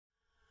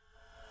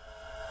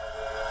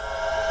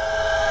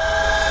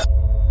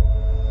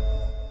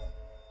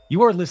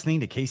You are listening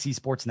to KC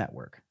Sports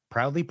Network,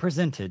 proudly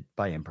presented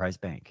by Emprise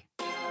Bank.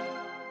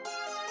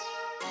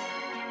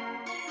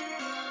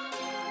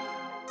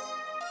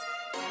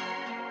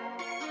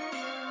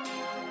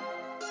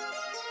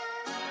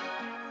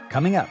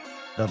 Coming up,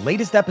 the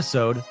latest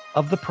episode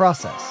of The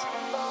Process.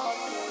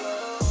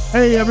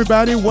 Hey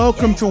everybody,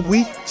 welcome to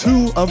week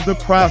 2 of The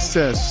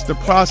Process. The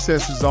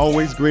process is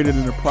always greater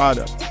than the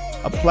product.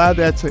 Apply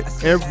that to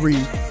every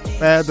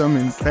fathom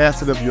and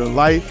facet of your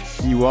life,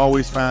 and you will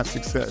always find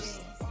success.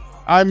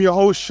 I'm your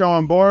host,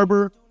 Shawn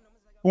Barber,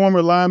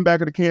 former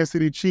linebacker of the Kansas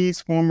City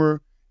Chiefs,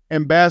 former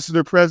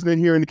ambassador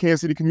president here in the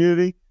Kansas City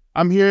community.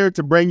 I'm here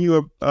to bring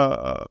you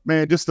a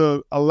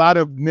lot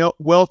of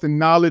wealth and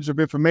knowledge of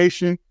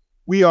information.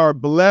 We are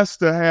blessed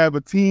to have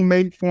a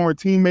former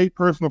teammate,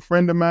 personal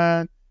friend of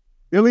mine,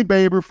 Billy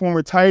Barber,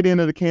 former tight end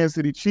of the Kansas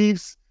City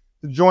Chiefs,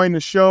 to join the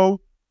show.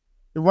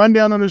 The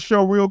rundown on the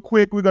show real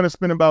quick, we're going to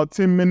spend about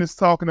 10 minutes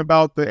talking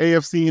about the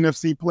AFC,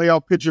 NFC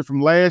playoff picture from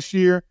last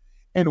year.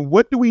 And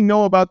what do we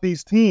know about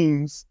these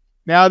teams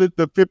now that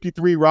the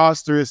 53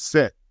 roster is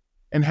set?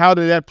 And how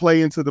did that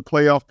play into the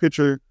playoff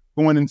picture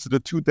going into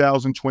the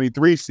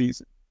 2023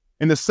 season?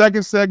 In the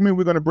second segment,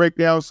 we're going to break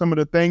down some of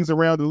the things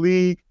around the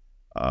league.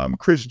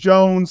 Chris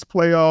Jones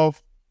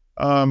playoff.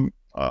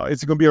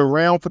 Is it going to be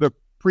around for the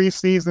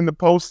preseason, the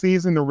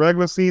postseason, the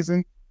regular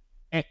season,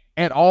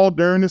 and all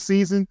during the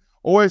season?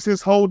 Or is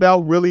his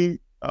holdout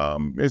really,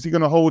 is he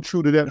going to hold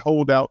true to that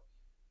holdout?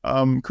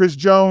 Chris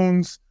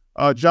Jones,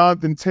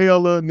 Jonathan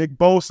Taylor, Nick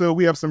Bosa,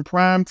 we have some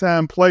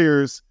primetime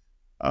players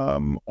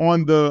on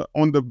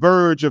the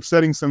verge of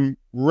setting some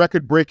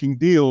record-breaking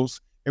deals,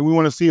 and we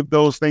want to see if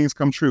those things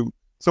come true.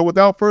 So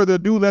without further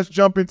ado, let's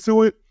jump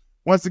into it.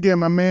 Once again,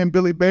 my man,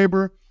 Billy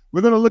Barber,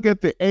 we're going to look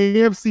at the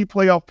AFC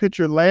playoff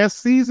picture last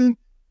season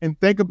and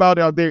think about,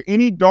 are there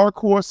any dark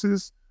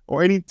horses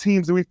or any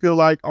teams that we feel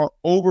like are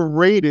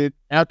overrated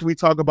after we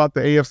talk about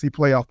the AFC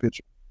playoff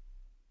picture?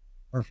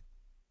 Perfect.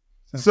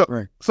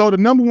 So the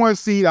number one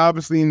seed,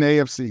 obviously, in the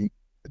AFC,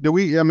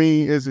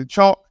 is it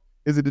chalk?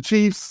 Is it the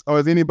Chiefs, or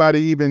is anybody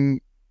even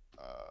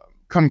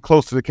come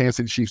close to the Kansas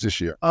City Chiefs this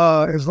year?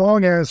 As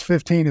long as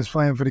 15 is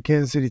playing for the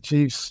Kansas City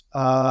Chiefs,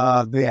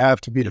 they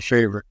have to be the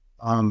favorite.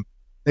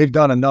 They've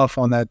done enough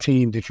on that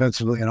team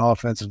defensively and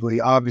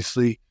offensively.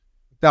 Obviously,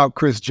 without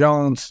Chris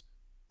Jones,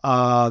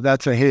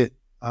 that's a hit.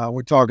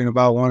 We're talking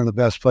about one of the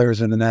best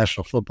players in the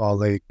National Football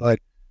League. But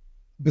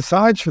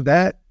besides for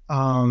that,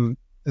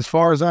 as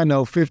far as I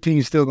know, 15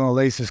 is still going to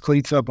lace his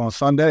cleats up on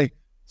Sunday,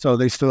 so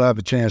they still have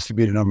a chance to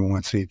be the number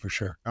one seed for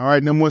sure. All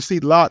right, number one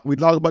seed lock. We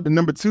talk about the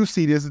number 2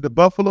 seed. Is it the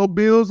Buffalo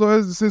Bills, or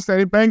is it the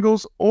Cincinnati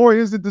Bengals, or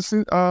is it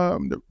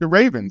the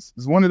Ravens?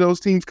 Is one of those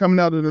teams coming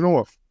out of the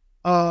North?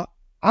 I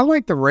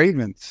like the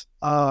Ravens.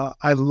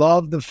 I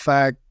love the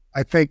fact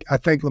I think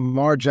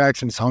Lamar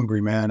Jackson's hungry,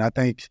 man. I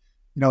think,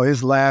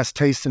 his last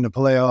taste in the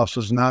playoffs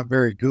was not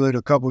very good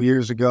a couple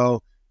years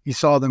ago. He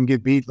saw them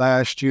get beat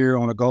last year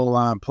on a goal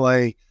line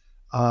play.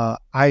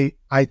 I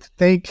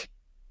think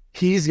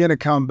he's going to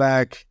come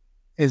back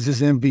as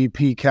this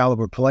MVP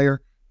caliber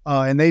player,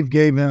 and they've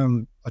gave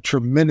him a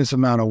tremendous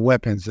amount of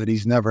weapons that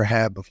he's never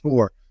had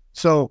before.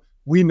 So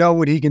we know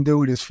what he can do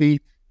with his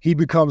feet. He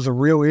becomes a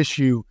real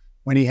issue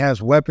when he has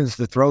weapons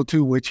to throw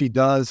to, which he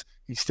does.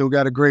 He's still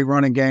got a great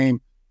running game.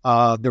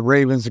 The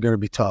Ravens are going to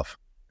be tough.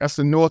 That's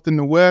the North and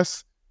the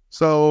West.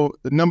 So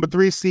the number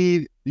 3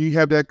 seed, do you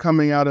have that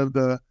coming out of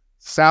the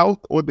South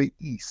or the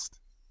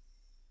East?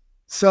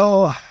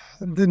 So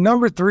the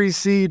number 3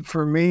 seed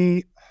for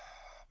me,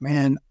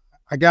 man,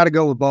 I got to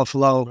go with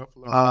Buffalo.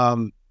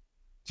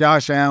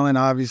 Josh Allen,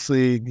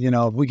 obviously,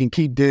 if we can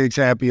keep Diggs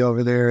happy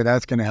over there,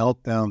 that's going to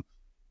help them.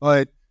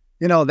 But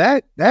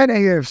that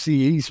AFC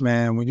East,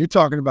 man, when you're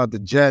talking about the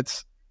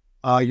Jets,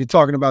 you're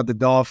talking about the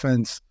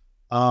Dolphins,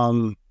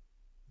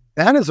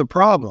 that is a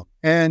problem.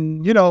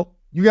 And,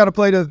 you got to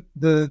play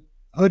the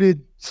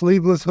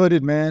sleeveless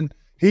hooded, man.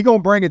 He going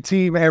to bring a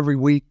team every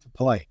week to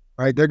play,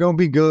 right? They're going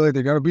to be good.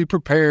 They're going to be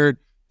prepared.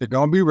 They're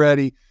going to be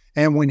ready.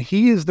 And when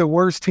he is the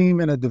worst team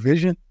in a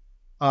division,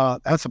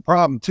 that's a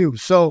problem too.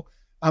 So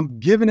I'm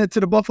giving it to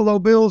the Buffalo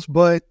Bills,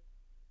 but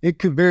it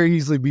could very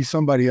easily be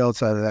somebody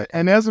else out of that.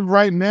 And as of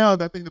right now,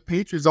 I think the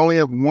Patriots only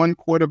have one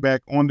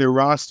quarterback on their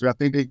roster. I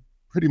think they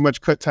pretty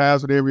much cut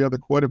ties with every other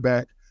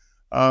quarterback.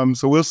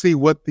 So we'll see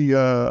what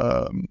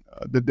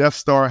the Death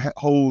Star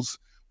holds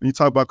when you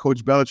talk about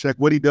Coach Belichick,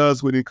 what he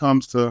does when it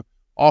comes to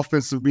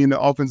being the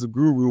offensive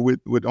guru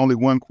with only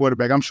one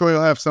quarterback. I'm sure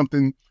he'll have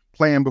something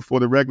planned before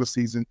the regular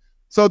season.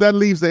 So that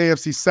leaves the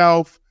AFC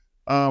South,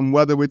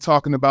 whether we're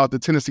talking about the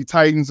Tennessee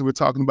Titans or we're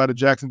talking about the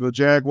Jacksonville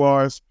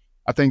Jaguars.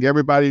 I think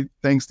everybody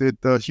thinks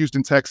that the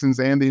Houston Texans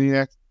and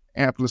the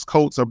Indianapolis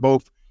Colts are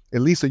both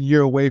at least a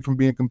year away from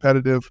being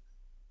competitive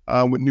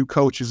with new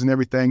coaches and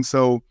everything.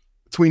 So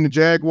between the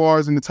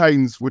Jaguars and the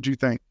Titans, what do you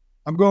think?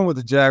 I'm going with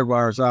the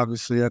Jaguars,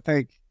 obviously. I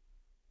think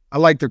I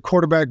like their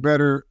quarterback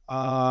better.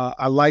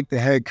 I like the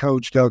head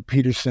coach, Doug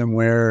Peterson,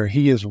 where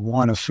he has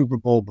won a Super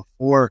Bowl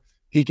before.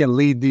 He can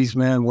lead these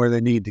men where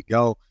they need to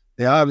go.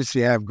 They obviously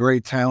have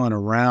great talent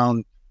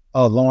around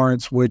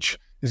Lawrence, which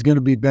is going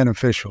to be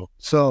beneficial.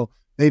 So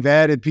they've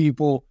added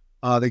people.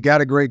 They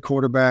got a great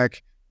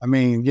quarterback. I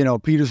mean,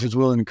 Peterson's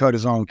willing to cut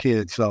his own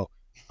kid. So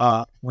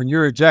when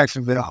you're at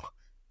Jacksonville,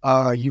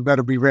 you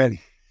better be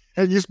ready.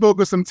 And you spoke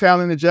with some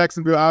talent in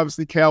Jacksonville,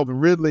 obviously Calvin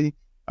Ridley,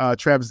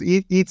 Travis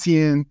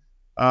Etienne,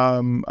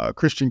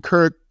 Christian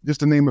Kirk,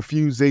 just to name a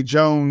few, Zay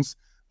Jones.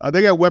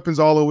 They got weapons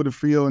all over the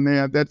field,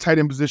 and that tight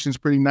end position is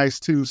pretty nice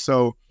too.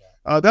 So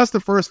that's the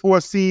first 4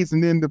 seeds.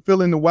 And then to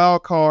fill in the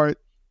wild card,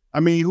 I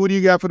mean, who do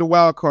you got for the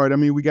wild card? I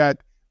mean, we got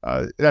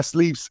that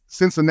leaves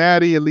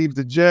Cincinnati, it leaves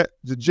the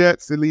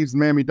Jets, it leaves the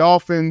Miami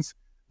Dolphins,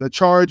 the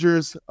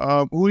Chargers.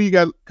 Who do you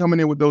got coming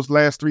in with those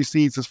last 3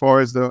 seeds as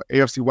far as the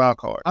AFC wild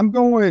card? I'm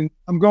going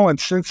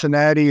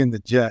Cincinnati and the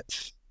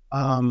Jets.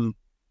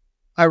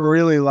 I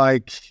really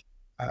like.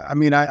 I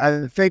mean,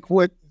 I think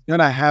what's going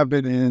to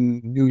happen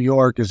in New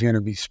York is going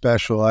to be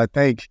special. I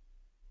think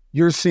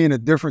you're seeing a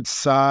different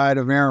side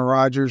of Aaron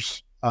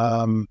Rodgers.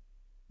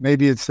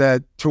 Maybe it's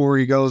that tour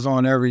he goes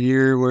on every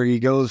year where he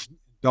goes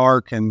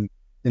dark, and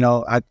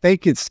I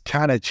think it's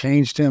kind of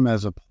changed him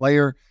as a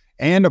player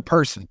and a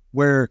person,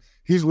 where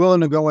he's willing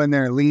to go in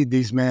there and lead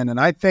these men. And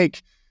I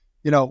think,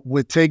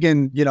 with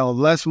taking,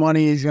 less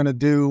money he's going to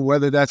do,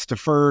 whether that's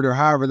deferred or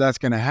however that's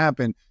going to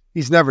happen,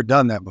 he's never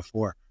done that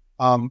before.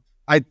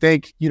 I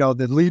think,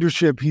 the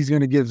leadership he's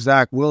going to give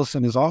Zach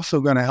Wilson is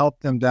also going to help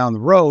them down the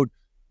road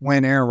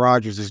when Aaron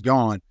Rodgers is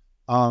gone.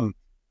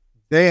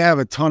 They have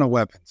a ton of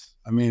weapons.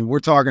 I mean, we're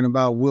talking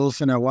about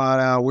Wilson at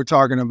wideout. We're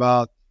talking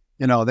about,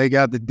 they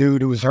got the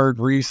dude who was hurt,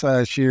 Brees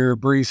last year,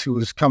 Brees who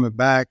was coming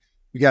back.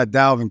 We got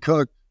Dalvin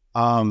Cook.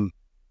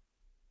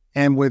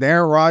 And with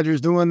Aaron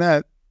Rodgers doing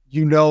that,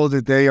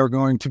 that they are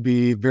going to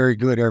be very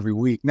good every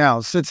week.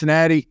 Now,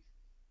 Cincinnati,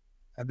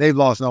 they've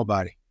lost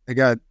nobody. They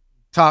got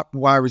top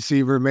wide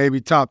receiver, maybe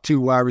top 2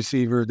 wide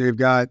receiver. They've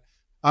got,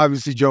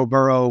 obviously, Joe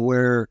Burrow,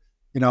 where,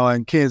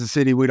 in Kansas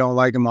City, we don't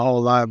like him a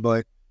whole lot,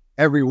 but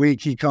every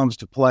week he comes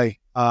to play.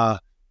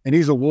 And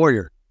he's a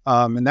warrior.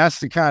 And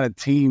that's the kind of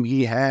team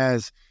he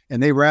has,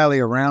 and they rally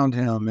around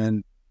him.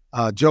 And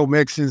Joe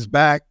Mixon's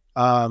back.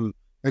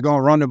 They're going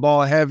to run the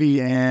ball heavy,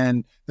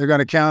 and they're going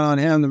to count on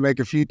him to make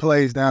a few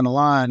plays down the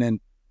line. And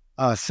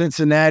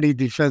Cincinnati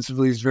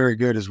defensively is very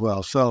good as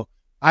well. So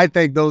I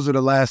think those are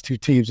the last 2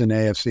 teams in the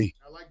AFC.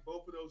 I like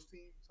both of those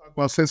teams. Talk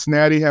about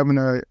Cincinnati having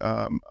a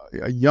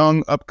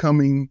young,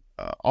 upcoming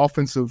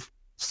offensive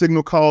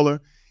signal caller.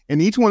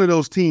 And each one of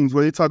those teams,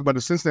 whether you talk about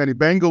the Cincinnati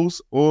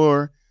Bengals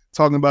or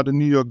talking about the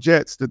New York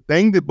Jets, the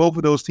thing that both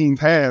of those teams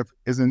have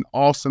is an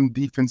awesome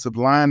defensive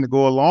line to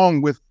go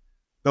along with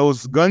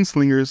those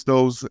gunslingers,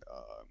 those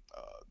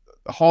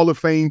Hall of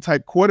Fame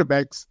type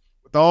quarterbacks.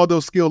 With all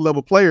those skill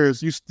level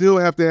players, you still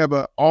have to have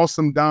an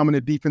awesome,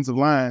 dominant defensive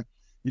line.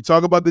 You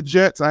talk about the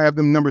Jets, I have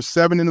them number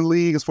 7 in the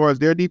league as far as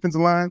their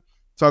defensive line.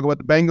 Talk about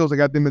the Bengals, I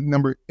got them at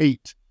number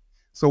 8.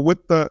 So with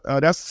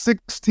that's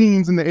 6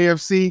 teams in the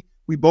AFC.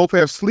 We both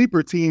have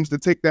sleeper teams to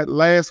take that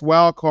last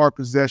wild card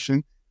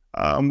possession.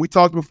 We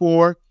talked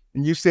before,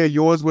 and you said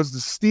yours was the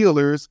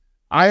Steelers.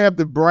 I have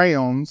the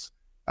Browns.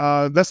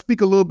 Let's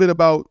speak a little bit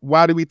about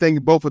why do we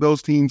think both of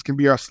those teams can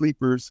be our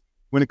sleepers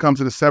when it comes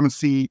to the 7th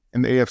seed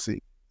in the AFC.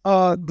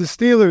 The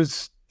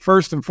Steelers,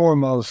 first and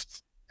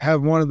foremost,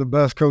 have one of the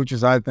best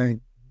coaches, I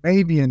think,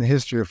 maybe in the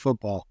history of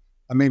football.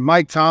 I mean,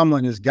 Mike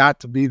Tomlin has got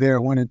to be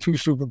there, winning 2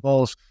 Super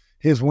Bowls.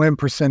 His win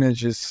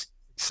percentage is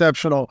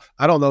exceptional.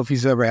 I don't know if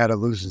he's ever had a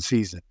losing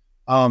season.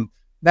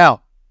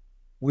 Now,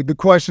 with the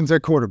questions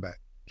at quarterback,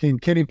 can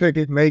Kenny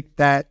Pickett make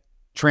that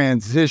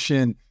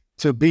transition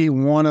to be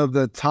one of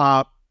the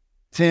top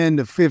 10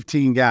 to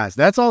 15 guys?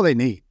 That's all they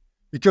need,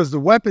 because the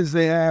weapons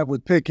they have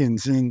with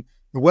Pickens and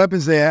the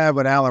weapons they have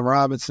with Allen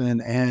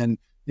Robinson and,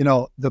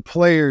 the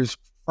players,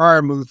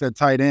 Freiermuth at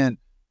tight end,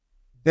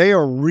 they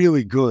are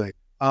really good.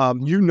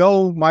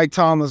 Mike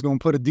Tomlin's going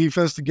to put a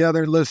defense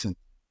together. Listen,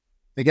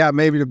 they got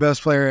maybe the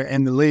best player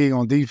in the league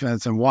on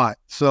defense in Watt.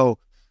 So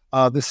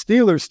the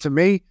Steelers, to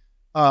me,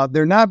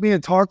 they're not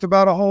being talked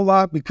about a whole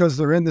lot because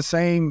they're in the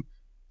same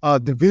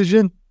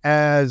division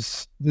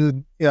as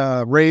the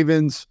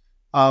Ravens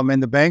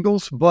and the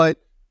Bengals,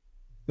 but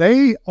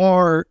they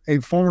are a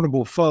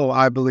formidable foe,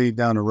 I believe,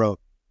 down the road.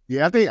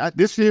 Yeah, I think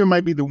this year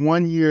might be the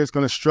one year it's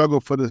going to struggle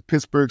for the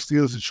Pittsburgh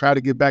Steelers to try to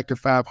get back to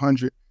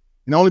 500,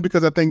 and only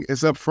because I think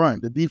it's up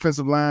front. The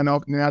defensive line,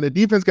 now the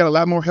defense got a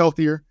lot more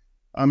healthier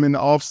in the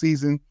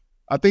offseason.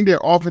 I think their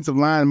offensive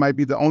line might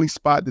be the only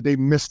spot that they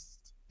missed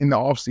in the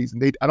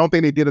offseason. I don't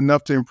think they did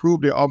enough to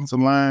improve their offensive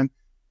line.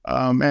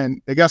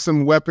 And they got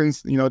some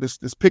weapons.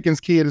 This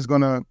Pickens kid is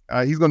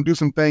he's gonna do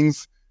some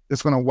things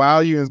that's gonna wow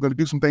you, and is gonna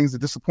do some things that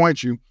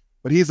disappoint you.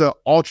 But he's an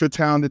ultra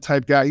talented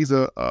type guy. He's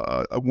a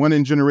one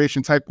in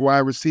generation type wide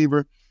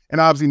receiver. And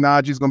obviously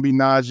Najee's gonna be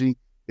Najee.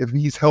 If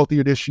he's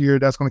healthier this year,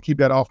 that's gonna keep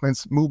that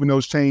offense moving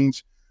those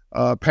chains.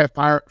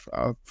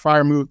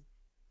 Freiermuth.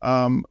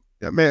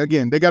 Man,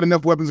 again, they got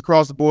enough weapons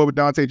across the board with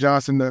Dante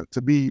Johnson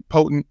to be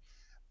potent.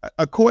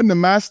 According to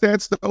my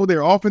stats, though,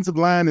 their offensive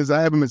line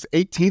I have them as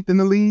 18th in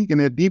the league, and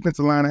their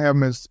defensive line I have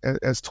them as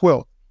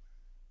 12th.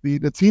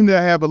 The team that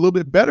I have a little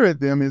bit better at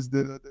them is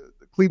the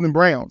Cleveland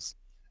Browns.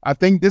 I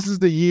think this is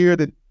the year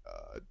that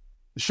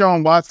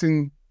Shawn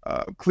Watson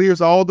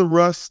clears all the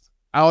rust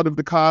out of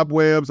the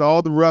cobwebs,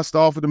 all the rust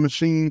off of the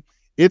machine.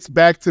 It's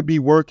back to be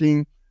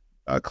working.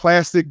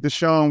 Classic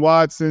Deshaun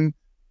Watson.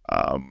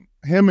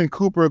 Him and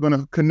Cooper are going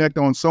to connect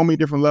on so many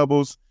different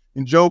levels.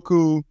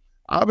 Njoku,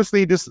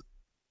 obviously, just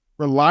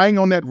relying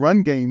on that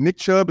run game. Nick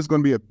Chubb is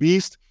going to be a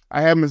beast.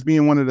 I have him as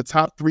being one of the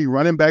top 3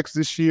 running backs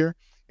this year.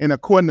 And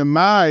according to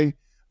my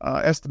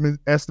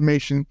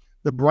estimation,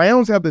 the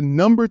Browns have the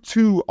number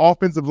 2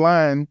 offensive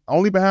line,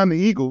 only behind the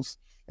Eagles.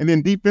 And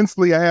then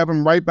defensively, I have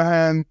them right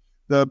behind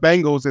the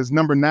Bengals as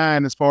number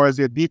 9 as far as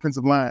their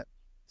defensive line.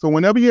 So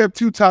whenever you have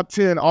 2 top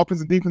 10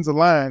 offensive and defensive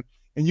line,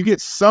 and you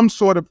get some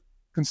sort of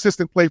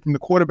consistent play from the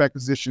quarterback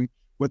position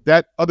with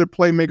that other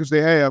playmakers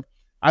they have,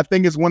 I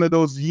think it's one of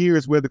those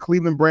years where the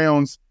Cleveland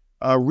Browns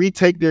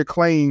retake their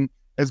claim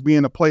as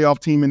being a playoff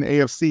team in the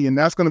AFC, and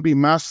that's going to be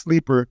my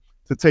sleeper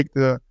to take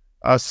the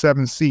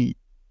 7th seed.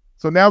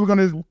 So now we're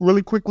going to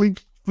really quickly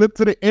flip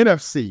to the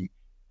NFC.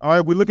 All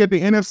right, we look at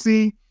the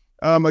NFC.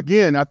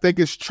 Again, I think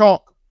it's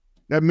chalk.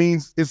 That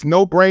means it's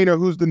no-brainer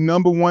who's the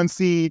number 1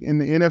 seed in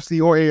the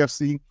NFC or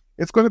AFC.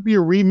 It's going to be a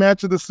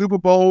rematch of the Super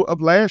Bowl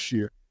of last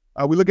year.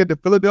 We look at the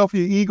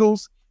Philadelphia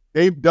Eagles.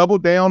 They've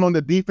doubled down on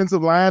the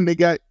defensive line. They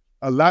got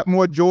a lot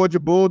more Georgia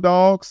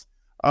Bulldogs.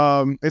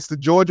 It's the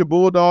Georgia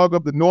Bulldog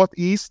of the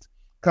Northeast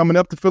coming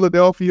up to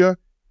Philadelphia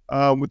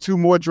with 2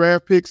 more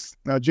draft picks.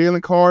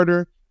 Jalen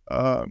Carter,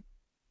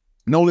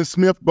 Nolan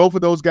Smith, both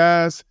of those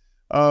guys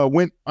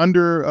went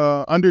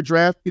under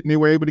drafted, and they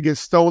were able to get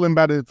stolen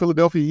by the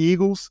Philadelphia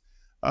Eagles.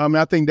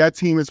 I think that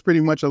team is pretty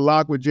much a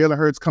lock with Jalen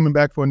Hurts coming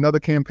back for another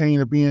campaign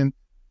of being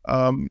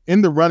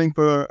in the running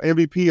for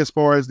MVP as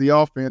far as the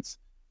offense.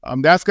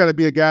 That's got to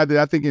be a guy that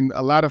I think in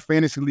a lot of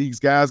fantasy leagues,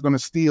 guys going to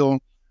steal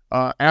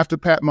after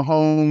Pat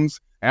Mahomes,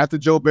 after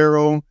Joe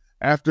Burrow,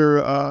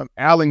 after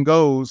Allen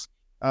goes.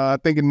 I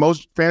think in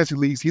most fantasy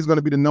leagues, he's going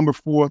to be the number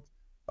 4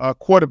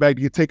 quarterback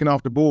to get taken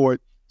off the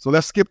board. So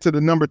let's skip to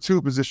the number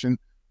 2 position.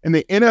 In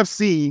the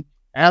NFC,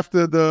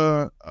 after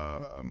the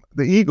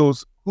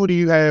Eagles, who do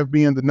you have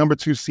being the number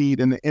 2 seed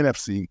in the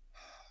NFC?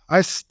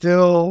 I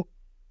still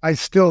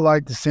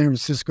like the San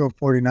Francisco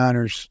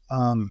 49ers.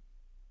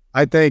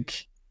 I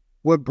think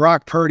what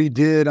Brock Purdy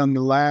did on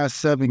the last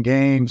 7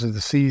 games of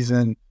the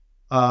season,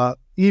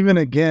 even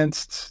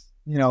against,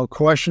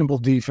 questionable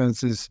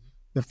defenses,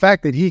 the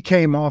fact that he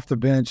came off the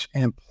bench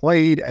and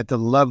played at the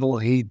level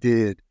he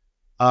did,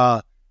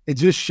 it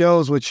just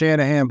shows what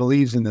Shanahan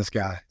believes in this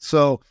guy.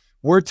 So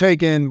we're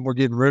getting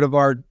rid of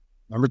our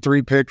number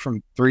 3 pick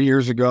from 3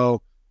 years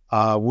ago.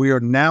 We are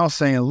now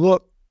saying,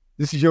 look,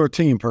 this is your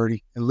team,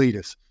 Purdy, and lead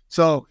us.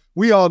 So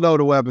we all know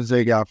the weapons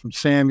they got, from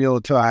Samuel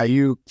to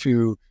Ayuk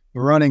to the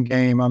running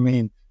game. I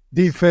mean,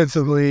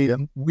 defensively,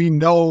 we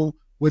know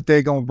what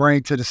they're going to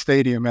bring to the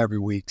stadium every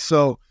week.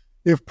 So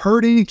if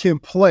Purdy can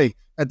play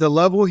at the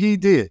level he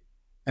did,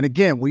 and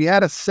again, we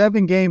had a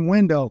 7-game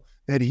window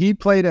that he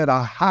played at a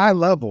high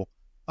level,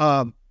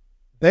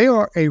 they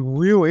are a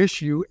real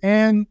issue.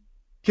 And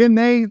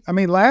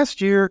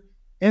last year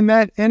in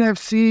that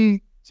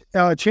NFC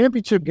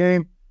championship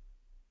game,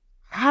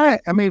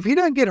 if he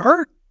doesn't get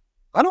hurt,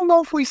 I don't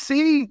know if we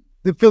see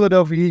the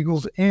Philadelphia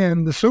Eagles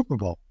in the Super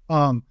Bowl.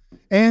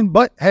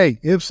 But hey,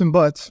 ifs and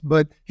buts.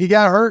 But he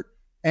got hurt,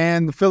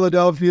 and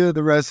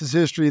the rest is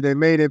history. They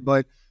made it.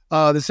 But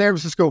the San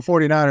Francisco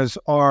 49ers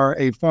are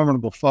a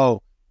formidable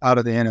foe out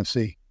of the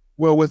NFC.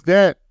 Well, with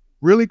that,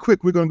 really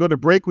quick, we're going to go to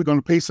break. We're going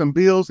to pay some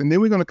bills, and then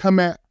we're going to come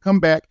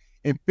back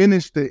and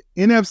finish the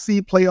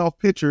NFC playoff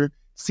picture,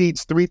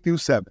 seeds 3 through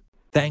 7.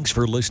 Thanks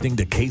for listening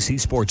to KC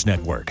Sports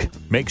Network.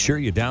 Make sure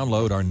you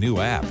download our new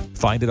app.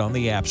 Find it on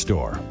the App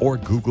Store or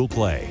Google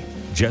Play.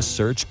 Just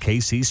search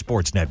KC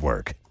Sports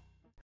Network.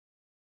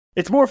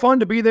 It's more fun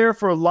to be there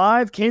for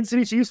live Kansas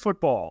City Chiefs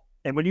football.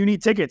 And when you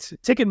need tickets,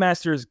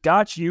 Ticketmaster's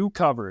got you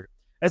covered.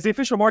 As the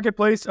official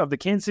marketplace of the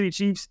Kansas City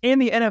Chiefs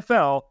and the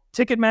NFL,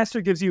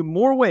 Ticketmaster gives you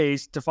more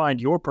ways to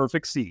find your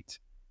perfect seat.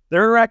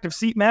 Their interactive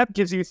seat map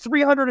gives you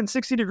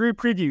 360-degree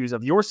previews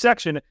of your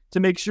section to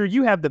make sure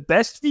you have the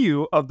best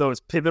view of those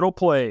pivotal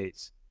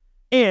plays.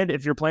 And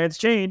if your plans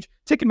change,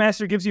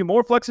 Ticketmaster gives you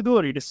more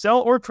flexibility to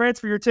sell or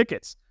transfer your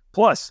tickets.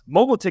 Plus,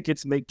 mobile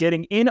tickets make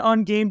getting in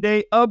on game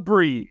day a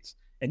breeze.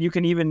 And you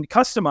can even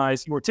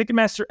customize your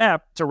Ticketmaster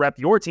app to rep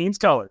your team's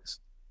colors.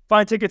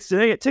 Find tickets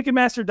today at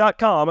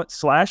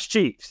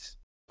Ticketmaster.com/Chiefs.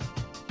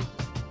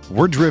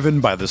 We're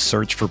driven by the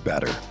search for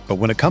better. But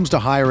when it comes to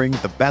hiring,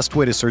 the best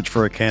way to search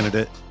for a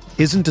candidate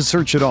isn't to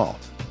search at all.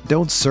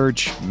 Don't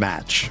search,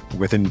 match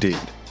with Indeed.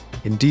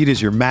 Indeed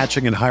is your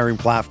matching and hiring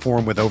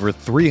platform with over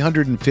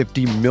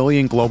 350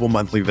 million global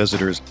monthly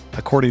visitors,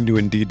 according to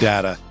Indeed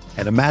data,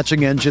 and a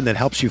matching engine that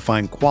helps you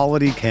find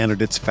quality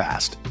candidates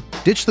fast.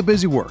 Ditch the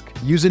busy work.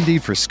 Use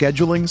Indeed for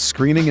scheduling,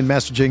 screening, and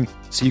messaging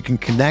so you can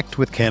connect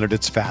with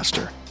candidates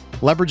faster.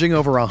 Leveraging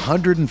over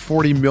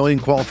 140 million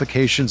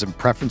qualifications and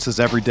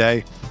preferences every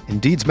day,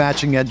 Indeed's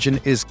matching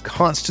engine is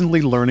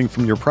constantly learning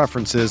from your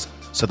preferences,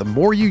 so the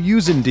more you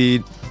use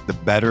Indeed, the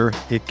better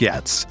it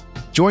gets.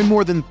 Join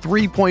more than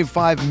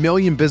 3.5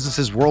 million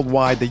businesses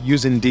worldwide that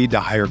use Indeed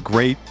to hire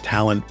great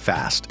talent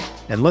fast.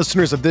 And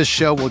listeners of this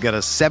show will get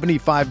a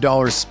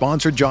 $75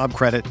 sponsored job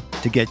credit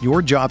to get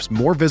your jobs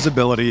more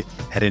visibility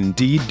at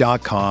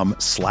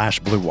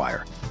Indeed.com/Blue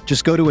Wire.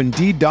 Just go to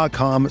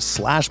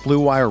Indeed.com/Blue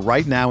Wire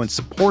right now and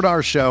support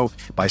our show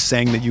by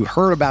saying that you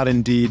heard about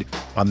Indeed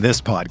on this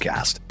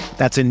podcast.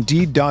 That's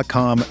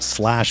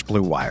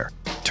Indeed.com/Blue Wire.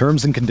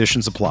 Terms and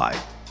conditions apply.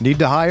 Need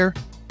to hire?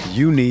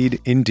 You need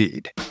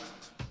Indeed.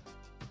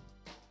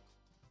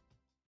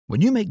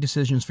 When you make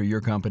decisions for your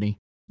company,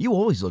 you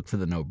always look for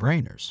the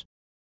no-brainers.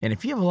 And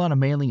if you have a lot of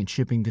mailing and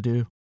shipping to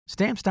do,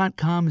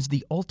 Stamps.com is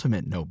the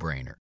ultimate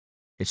no-brainer.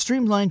 It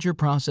streamlines your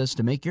process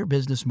to make your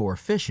business more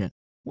efficient,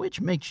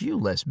 which makes you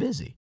less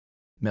busy.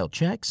 Mail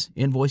checks,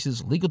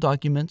 invoices, legal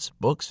documents,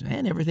 books,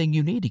 and everything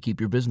you need to keep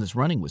your business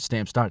running with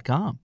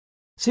Stamps.com.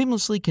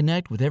 Seamlessly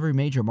connect with every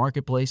major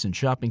marketplace and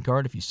shopping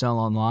cart if you sell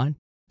online.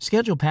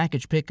 Schedule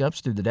package pickups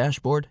through the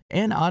dashboard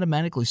and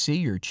automatically see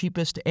your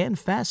cheapest and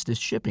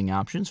fastest shipping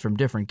options from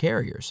different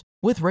carriers,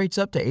 with rates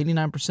up to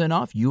 89%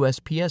 off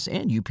USPS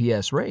and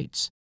UPS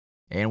rates.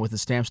 And with the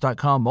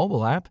Stamps.com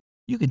mobile app,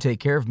 you can take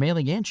care of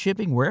mailing and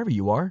shipping wherever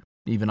you are,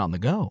 even on the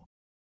go.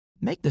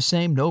 Make the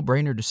same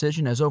no-brainer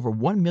decision as over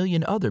 1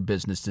 million other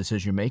business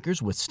decision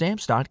makers with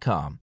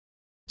Stamps.com.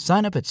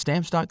 Sign up at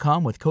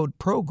Stamps.com with code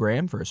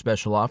PROGRAM for a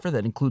special offer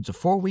that includes a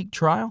 4-week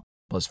trial,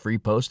 plus free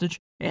postage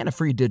and a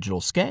free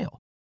digital scale.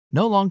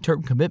 No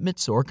long-term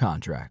commitments or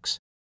contracts.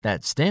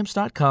 That's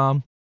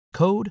Stamps.com,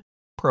 code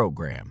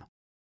PROGRAM.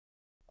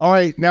 All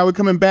right, now we're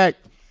coming back.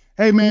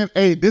 Hey, man,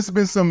 this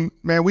has been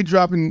we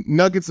dropping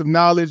nuggets of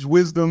knowledge,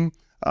 wisdom.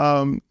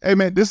 Hey,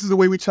 man, this is the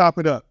way we chop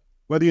it up.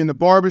 Whether you're in the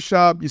barber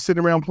shop, you're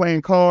sitting around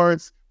playing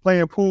cards,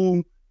 playing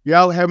pool, you're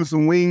out having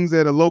some wings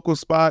at a local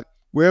spot,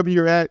 wherever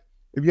you're at.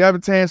 If you have a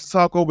chance to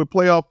talk over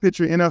playoff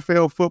picture,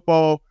 NFL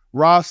football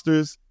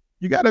rosters,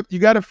 you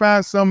gotta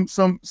find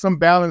some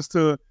balance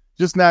to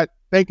just not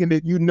thinking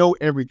that you know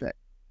everything.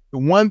 The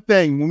one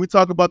thing, when we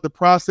talk about the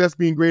process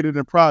being greater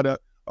than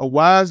product, a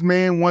wise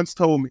man once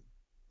told me,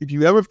 if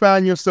you ever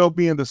find yourself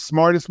being the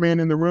smartest man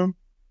in the room,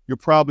 you're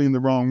probably in the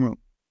wrong room.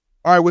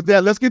 All right, with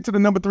that, let's get to the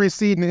number 3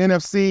 seed in the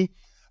NFC.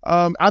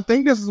 I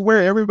think this is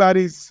where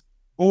everybody's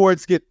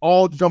boards get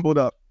all jumbled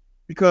up,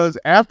 because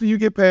after you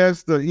get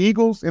past the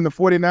Eagles and the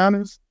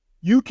 49ers,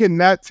 you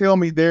cannot tell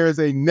me there is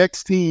a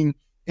next team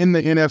in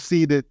the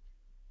NFC that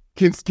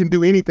can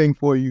do anything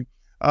for you.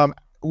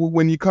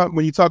 When you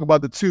talk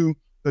about the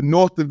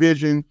North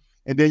Division,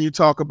 and then you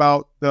talk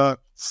about the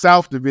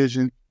South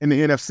Division in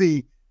the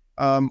NFC,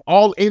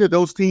 all 8 of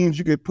those teams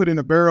you could put in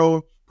a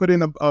barrel, put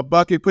in a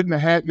bucket, put in a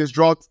hat, and just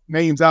draw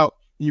names out.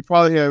 And you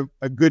probably have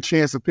a good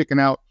chance of picking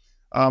out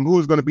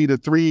who's going to be the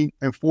 3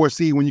 and 4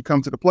 seed when you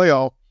come to the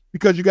playoff,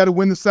 because you got to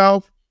win the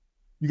South,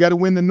 you got to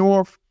win the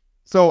North.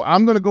 So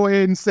I'm going to go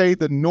ahead and say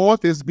the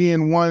North is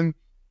being won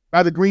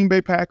by the Green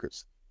Bay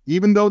Packers.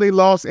 Even though they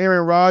lost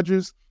Aaron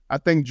Rodgers, I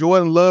think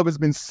Jordan Love has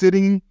been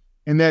sitting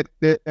in that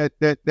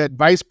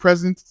vice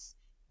president's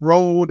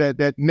role,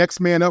 that next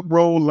man up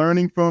role,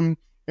 learning from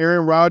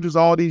Aaron Rodgers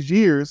all these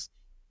years.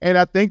 And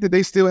I think that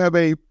they still have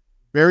a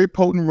very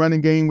potent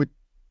running game with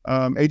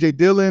A.J.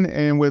 Dillon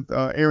and with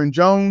Aaron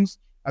Jones.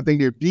 I think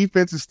their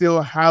defense is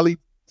still highly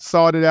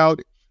sorted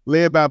out,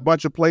 led by a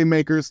bunch of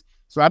playmakers.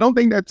 So I don't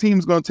think that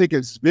team's going to take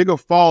as big a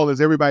fall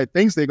as everybody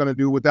thinks they're going to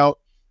do without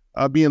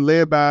being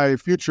led by a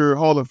future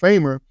Hall of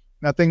Famer.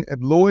 And I think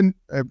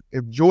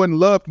if Jordan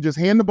Love can just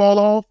hand the ball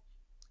off,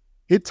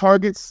 hit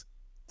targets,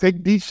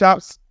 take deep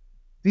shots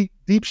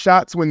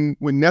when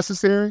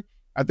necessary,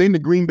 I think the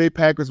Green Bay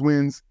Packers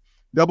wins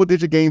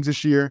double-digit games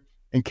this year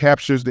and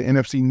captures the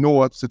NFC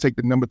North to take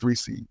the number 3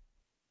 seed.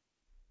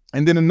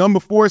 And then the number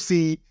 4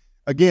 seed,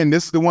 again,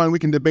 this is the one we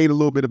can debate a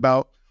little bit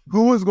about.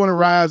 Who is going to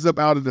rise up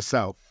out of the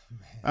South?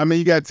 I mean,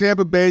 you got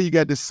Tampa Bay, you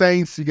got the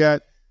Saints, you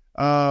got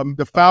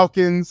the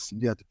Falcons,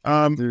 then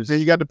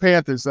you got the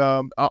Panthers.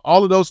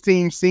 All of those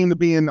teams seem to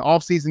be in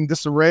offseason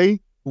disarray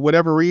for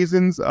whatever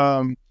reasons.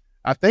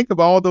 I think of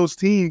all those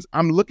teams,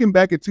 I'm looking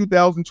back at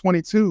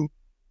 2022,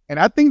 and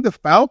I think the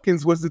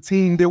Falcons was the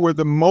team that were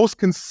the most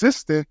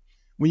consistent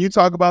when you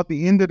talk about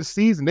the end of the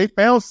season. They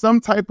found some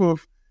type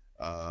of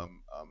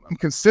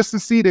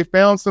consistency. They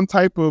found some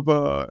type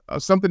of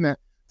something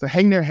to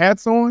hang their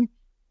hats on,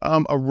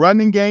 a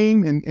running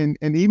game.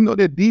 And even though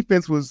their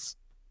defense was,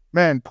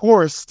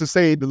 porous to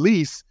say the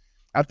least,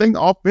 I think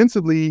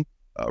offensively,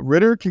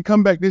 Ritter can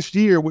come back this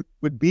year with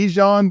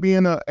Bijan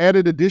being an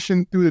added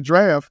addition through the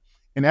draft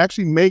and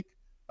actually make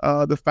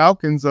the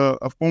Falcons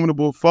a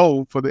formidable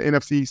foe for the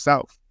NFC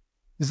South.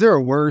 Is there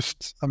a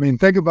worst? I mean,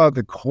 think about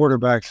the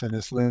quarterbacks in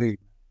this league.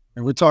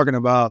 And we're talking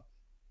about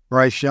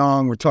Bryce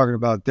Young. We're talking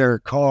about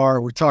Derek Carr.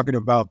 We're talking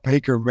about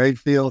Baker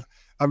Mayfield.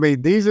 I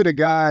mean, these are the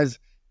guys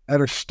that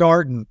are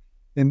starting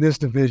in this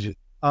division.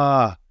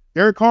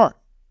 Derek Carr.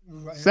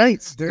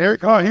 Saints.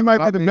 Derek Carr. He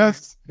might be the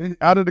best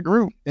out of the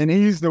group. And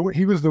he was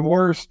the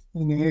worst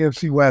in the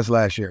AFC West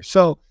last year.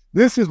 So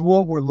this is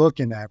what we're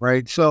looking at,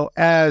 right? So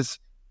as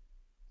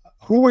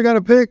who are we going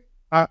to pick?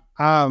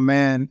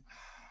 Man,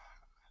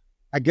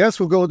 I guess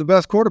we'll go with the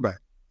best quarterback.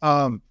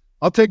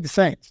 I'll take the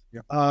Saints.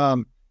 Yeah.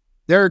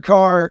 Derek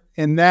Carr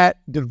in that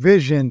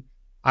division,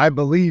 I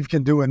believe,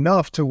 can do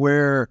enough to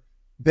where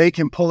they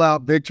can pull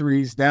out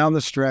victories down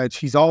the stretch.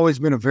 He's always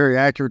been a very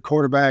accurate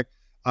quarterback.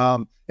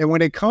 And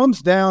when it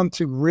comes down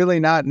to really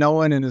not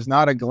knowing and is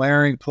not a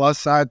glaring plus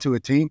side to a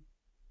team,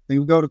 then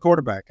you go to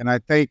quarterback. And I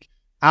think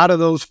out of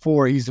those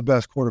four, he's the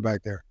best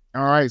quarterback there.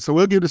 All right, so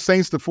we'll give the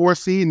Saints the 4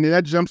 seed, and then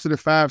that jumps to the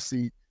 5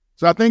 seed.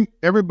 So I think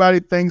everybody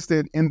thinks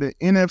that in the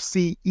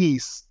NFC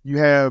East, you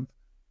have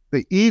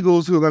the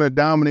Eagles who are going to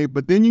dominate,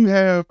 but then you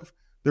have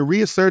the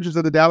resurgence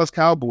of the Dallas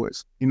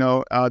Cowboys.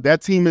 That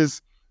team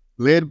is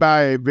led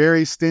by a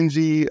very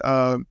stingy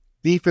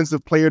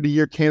defensive player of the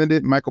year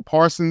candidate, Michael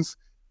Parsons.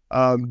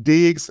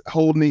 Diggs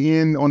holding the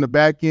end on the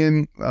back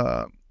end,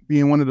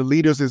 being one of the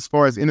leaders as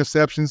far as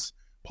interceptions,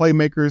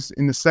 playmakers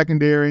in the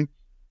secondary.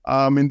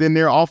 And then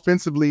they're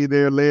offensively,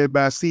 they're led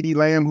by CeeDee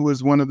Lamb, who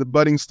is one of the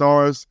budding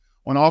stars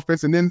on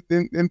offense. And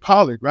then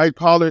Pollard, right?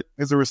 Pollard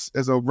is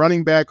a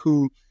running back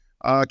who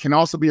can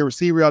also be a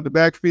receiver out the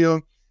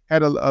backfield.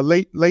 Had a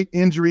late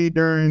injury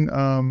during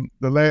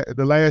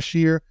the last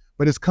year,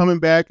 but is coming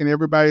back, and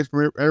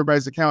from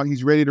everybody's account,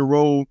 he's ready to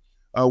roll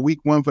week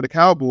 1 for the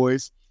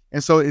Cowboys.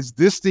 And so is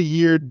this the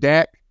year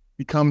Dak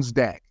becomes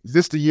Dak? Is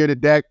this the year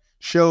that Dak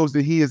shows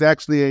that he is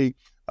actually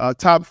a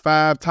top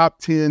 5, top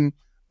 10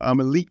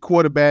 elite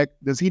quarterback?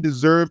 Does he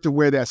deserve to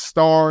wear that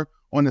star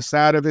on the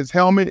side of his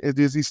helmet? Or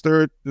does he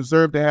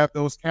deserve to have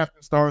those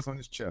captain stars on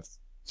his chest?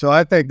 So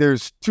I think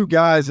there's 2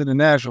 guys in the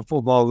National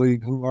Football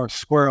League who are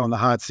square on the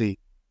hot seat.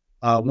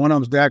 One of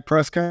them's Dak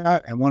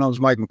Prescott, and one of them's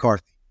Mike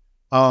McCarthy.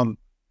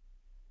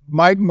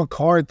 Mike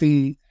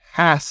McCarthy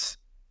has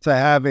to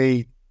have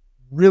a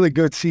really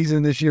good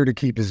season this year to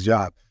keep his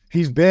job.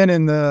 He's been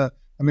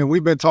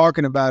we've been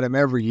talking about him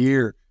every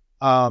year.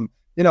 And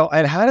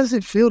how does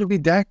it feel to be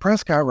Dak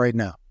Prescott right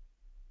now?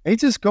 They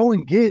just go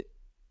and get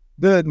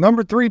the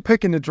number 3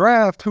 pick in the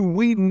draft, who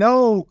we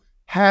know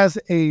has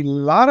a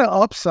lot of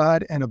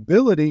upside and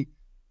ability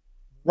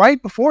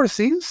right before the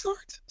season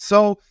starts.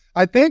 So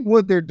I think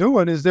what they're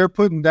doing is they're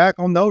putting Dak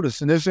on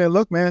notice, and they're saying,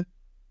 look, man,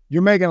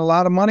 you're making a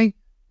lot of money,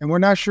 and we're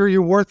not sure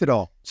you're worth it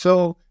all.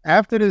 So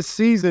after this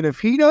season, if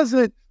he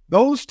doesn't,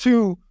 those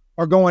 2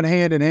 are going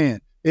hand in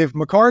hand. If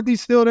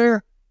McCarthy's still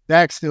there,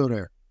 Dak's still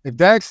there. If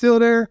Dak's still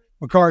there,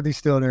 McCarthy's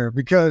still there,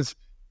 because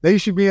they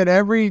should be in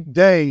every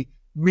day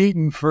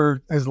meeting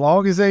for as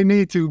long as they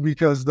need to,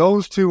 because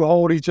those 2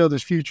 hold each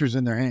other's futures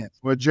in their hands.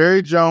 Well,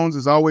 Jerry Jones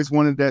has always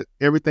wanted that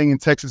everything in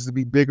Texas to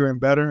be bigger and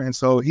better, and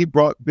so he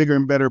brought bigger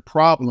and better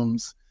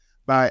problems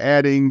by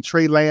adding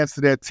Trey Lance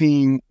to that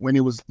team when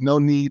it was no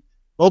need.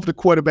 Both the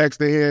quarterbacks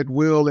they had,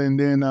 Will and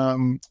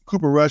then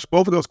Cooper Rush,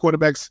 both of those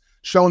quarterbacks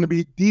shown to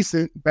be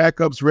decent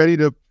backups, ready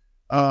to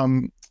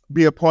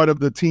be a part of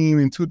the team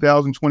in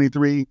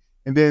 2023.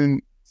 And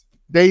then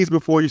days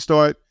before you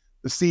start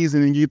the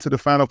season and you get to the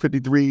final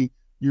 53,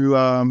 you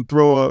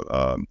throw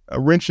a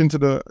wrench into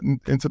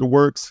the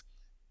works,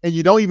 and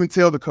you don't even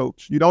tell the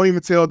coach. You don't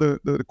even tell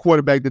the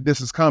quarterback that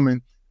this is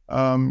coming.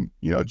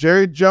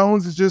 Jerry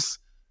Jones is just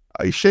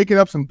he's shaking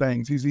up some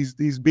things.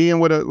 He's being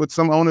what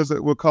some owners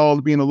would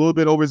call being a little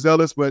bit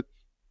overzealous, but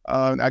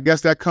I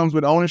guess that comes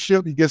with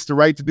ownership. He gets the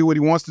right to do what he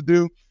wants to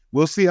do.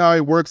 We'll see how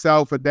it works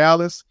out for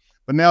Dallas.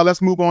 But now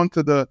let's move on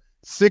to the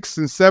 6th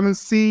and 7th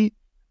seed.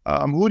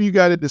 Who do you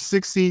got at the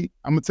 6th seed?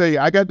 I'm going to tell you,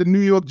 I got the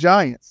New York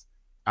Giants.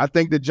 I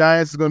think the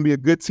Giants is going to be a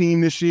good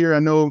team this year. I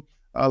know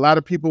a lot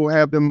of people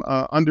have them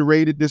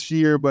underrated this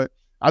year, but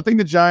I think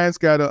the Giants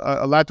got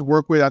a lot to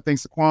work with. I think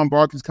Saquon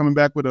Barkley's coming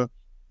back with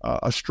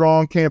a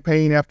strong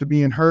campaign after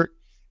being hurt.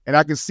 And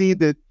I can see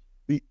that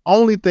the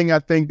only thing I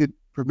think that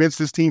prevents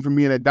this team from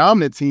being a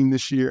dominant team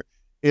this year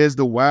is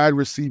the wide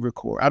receiver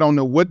core. I don't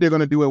know what they're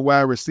going to do at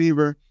wide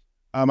receiver.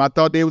 I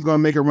thought they was going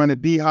to make a run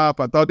at D-Hop.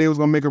 I thought they was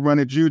going to make a run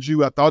at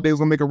Juju. I thought they was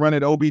going to make a run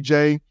at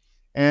OBJ.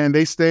 And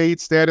they stayed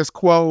status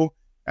quo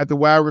at the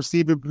wide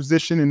receiver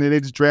position, and then they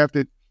just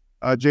drafted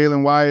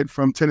Jalen Wyatt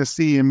from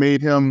Tennessee and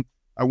made him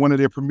one of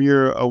their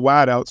premier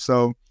wideouts.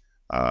 So,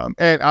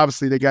 and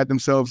obviously they got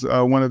themselves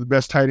one of the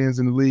best tight ends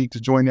in the league to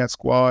join that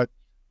squad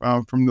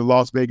from the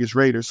Las Vegas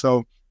Raiders.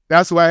 So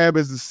that's who I have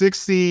as the 6th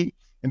seed,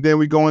 and then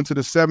we go into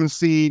the 7th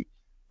seed.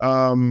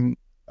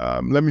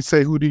 Let me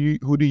say, who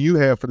do you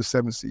have for the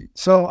 7th seed?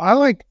 So I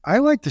like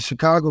the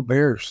Chicago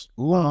Bears.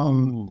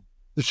 The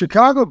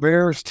Chicago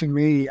Bears, to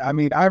me,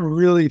 I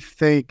really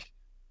think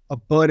a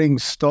budding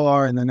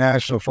star in the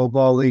National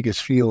Football League is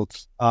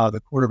Fields,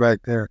 the quarterback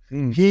there.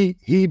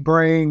 He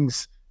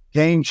brings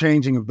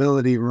game-changing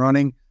ability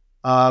running,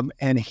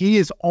 and he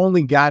has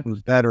only gotten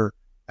better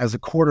as a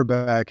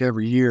quarterback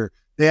every year.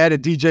 They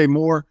added DJ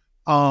Moore,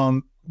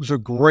 who's a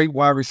great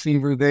wide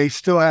receiver. They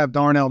still have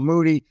Darnell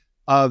Mooney.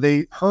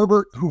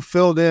 Herbert, who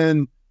filled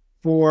in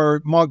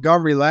for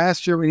Montgomery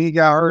last year when he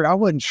got hurt. I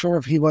wasn't sure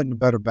if he wasn't a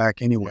better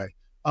back anyway.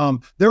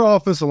 Their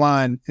offensive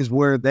line is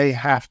where they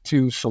have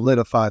to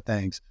solidify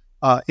things.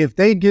 If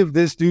they give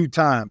this dude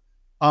time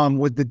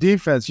with the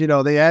defense,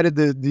 they added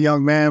the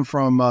young man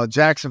from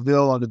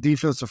Jacksonville on the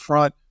defensive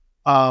front.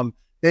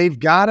 they've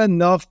got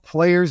enough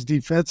players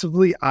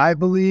defensively, I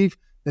believe,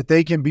 that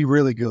they can be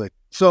really good.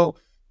 So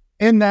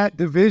in that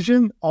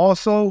division,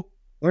 also,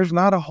 there's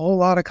not a whole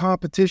lot of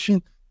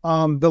competition.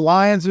 The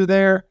Lions are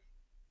there.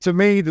 To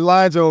me, the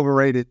Lions are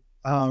overrated.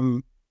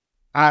 And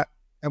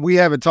we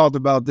haven't talked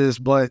about this,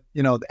 but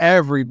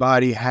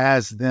everybody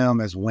has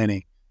them as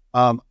winning.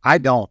 I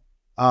don't.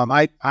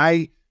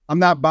 I'm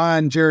not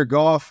buying Jared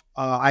Goff.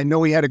 I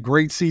know he had a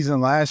great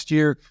season last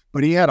year,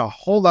 but he had a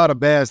whole lot of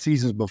bad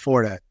seasons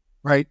before that,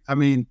 right? I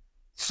mean,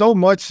 so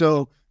much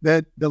so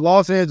that the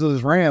Los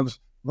Angeles Rams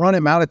run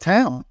him out of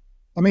town.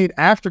 I mean,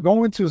 after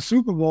going to a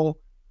Super Bowl,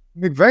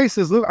 McVay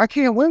says, look, I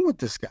can't win with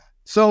this guy.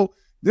 So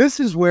this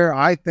is where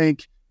I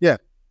think,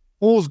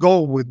 fool's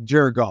gold with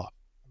Jared Goff.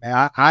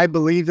 I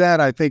believe that.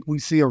 I think we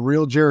see a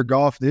real Jared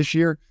Goff this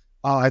year.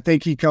 I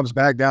think he comes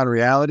back down to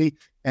reality,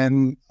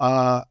 and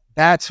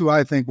that's who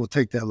I think will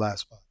take that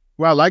last spot.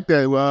 Well, I like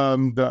that.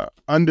 The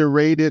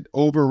underrated,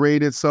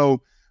 overrated.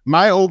 So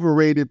my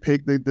overrated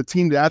pick, the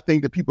team that I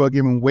think that people are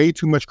giving way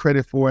too much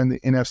credit for in the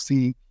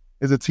NFC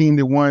is a team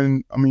that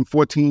won,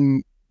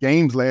 14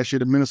 games last year,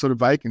 the Minnesota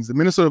Vikings. The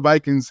Minnesota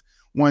Vikings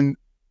won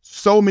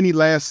so many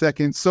last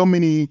seconds, so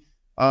many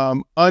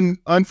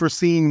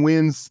unforeseen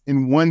wins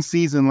in one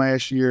season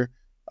last year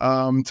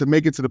to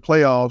make it to the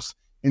playoffs,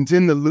 and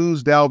then to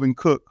lose Dalvin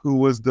Cook, who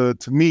was to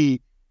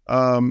me,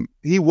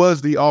 he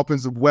was the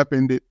offensive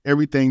weapon,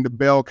 the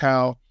bell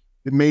cow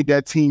that made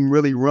that team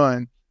really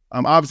run.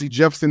 Obviously,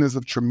 Jefferson is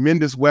a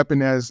tremendous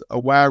weapon as a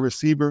wide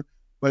receiver,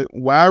 but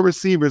wide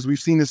receivers, we've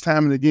seen this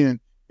time and again,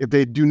 if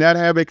they do not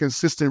have a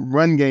consistent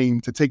run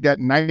game to take that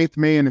ninth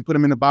man and put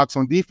him in the box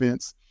on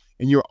defense,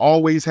 and you're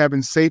always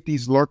having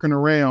safeties lurking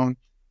around,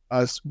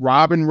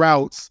 robbing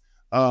routes,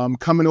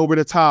 coming over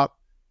the top,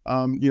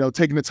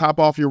 taking the top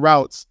off your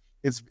routes,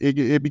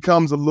 it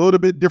becomes a little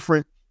bit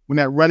different when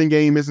that running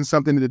game isn't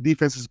something that the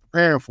defense is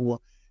preparing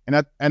for.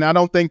 And I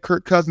don't think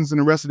Kirk Cousins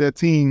and the rest of their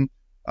team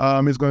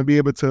is going to be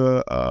able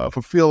to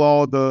fulfill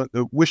all the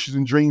wishes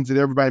and dreams that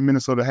everybody in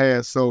Minnesota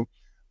has. So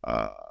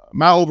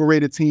my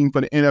overrated team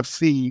for the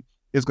NFC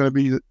is going to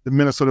be the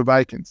Minnesota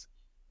Vikings.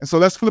 And so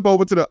let's flip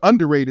over to the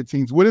underrated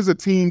teams. What is a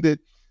team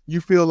that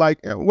you feel like,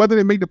 whether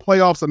they make the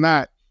playoffs or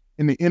not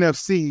in the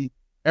NFC,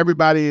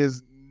 everybody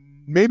is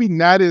maybe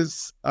not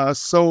as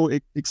so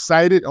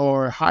excited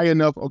or high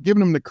enough or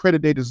giving them the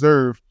credit they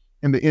deserve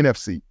in the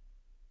NFC?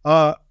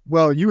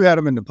 Well, you had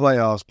them in the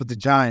playoffs, but the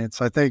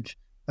Giants, I think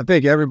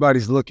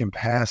everybody's looking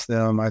past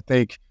them. I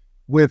think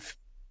with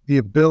the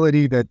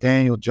ability that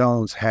Daniel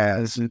Jones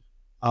has,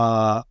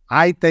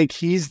 I think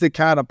he's the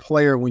kind of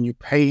player when you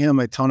pay him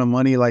a ton of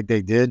money like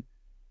they did,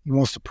 he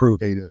wants to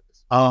prove it.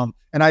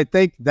 And I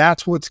think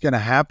that's what's going to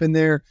happen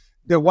there.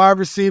 The wide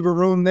receiver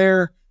room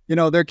there,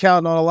 they're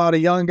counting on a lot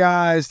of young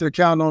guys. They're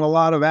counting on a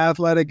lot of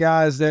athletic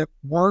guys that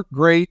weren't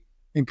great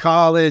in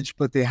college,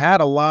 but they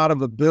had a lot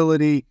of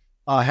ability,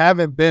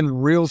 haven't been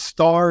real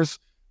stars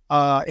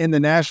in the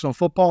National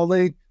Football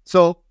League.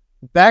 So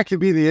that could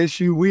be the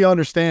issue. We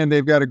understand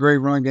they've got a great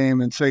run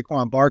game in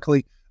Saquon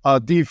Barkley.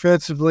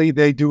 Defensively,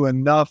 they do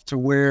enough to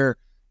where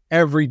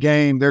every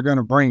game they're going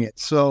to bring it.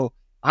 So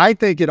I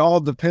think it all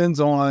depends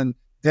on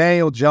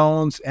Daniel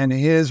Jones and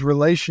his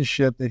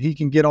relationship that he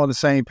can get on the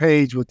same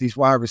page with these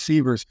wide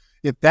receivers.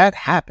 If that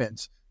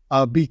happens,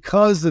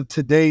 because of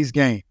today's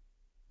game,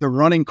 the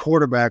running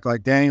quarterback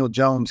like Daniel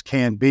Jones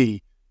can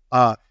be,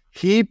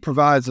 he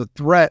provides a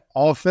threat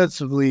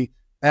offensively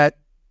that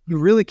you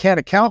really can't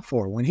account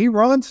for. When he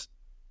runs,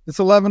 it's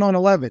 11 on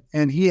 11,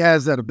 and he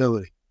has that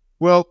ability.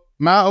 Well,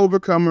 my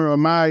overcomer or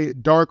my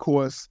dark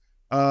horse,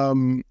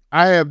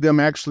 I have them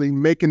actually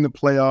making the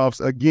playoffs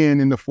again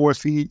in the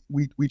 4th seed.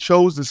 We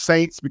chose the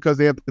Saints because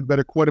they have the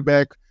better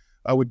quarterback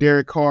with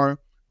Derek Carr.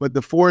 But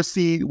the 4th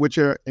seed, which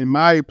are in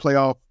my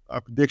playoff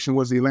prediction,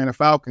 was the Atlanta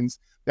Falcons.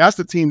 That's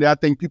the team that I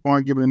think people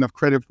aren't giving enough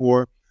credit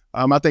for.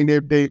 I think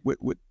they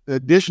with the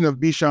addition of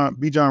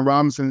Bijan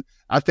Robinson,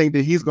 I think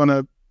that he's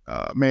gonna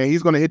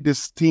hit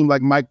this team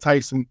like Mike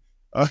Tyson.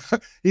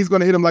 He's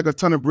gonna hit him like a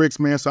ton of bricks,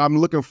 man. So I'm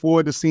looking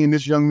forward to seeing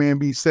this young man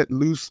be set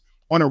loose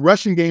on a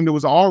rushing game that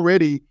was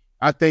already,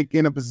 I think,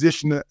 in a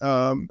position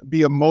to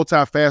be a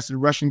multifaceted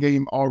rushing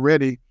game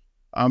already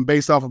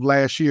based off of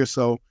last year.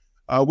 So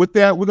with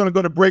that, we're going to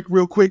go to break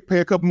real quick, pay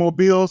a couple more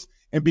bills,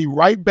 and be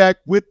right back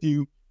with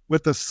you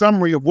with a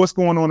summary of what's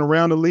going on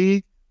around the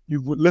league.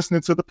 You're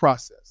listening to The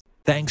Process.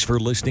 Thanks for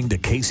listening to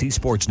KC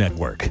Sports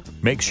Network.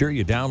 Make sure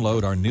you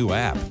download our new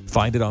app.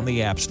 Find it on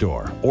the App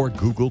Store or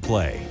Google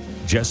Play.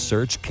 Just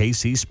search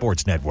KC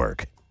Sports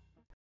Network.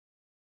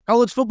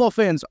 College football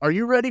fans, are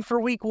you ready for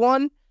Week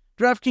 1?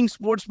 DraftKings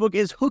Sportsbook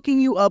is hooking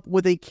you up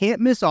with a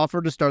can't-miss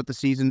offer to start the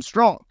season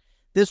strong.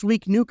 This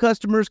week, new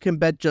customers can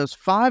bet just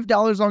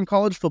 $5 on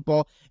college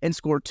football and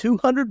score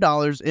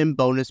 $200 in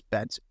bonus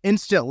bets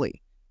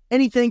instantly.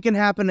 Anything can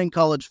happen in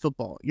college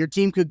football. Your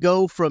team could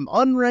go from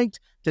unranked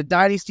to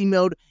dynasty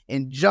mode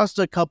in just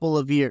a couple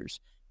of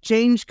years.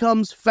 Change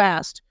comes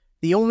fast.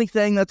 The only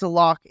thing that's a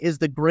lock is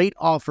the great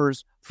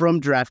offers from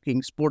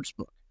DraftKings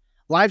Sportsbook.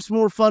 Life's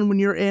more fun when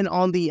you're in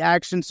on the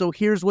action, so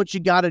here's what you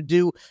got to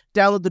do.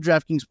 Download the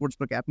DraftKings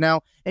Sportsbook app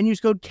now and use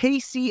code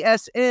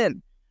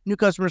KCSN. New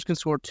customers can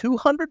score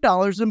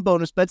 $200 in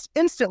bonus bets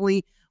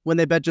instantly when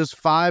they bet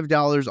just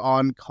 $5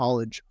 on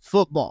college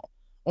football.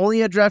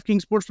 Only at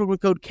DraftKings Sportsbook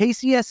with code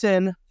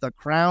KCSN. The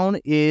crown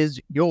is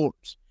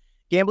yours.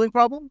 Gambling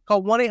problem?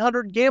 Call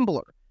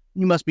 1-800-GAMBLER.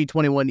 You must be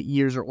 21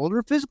 years or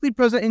older, physically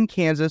present in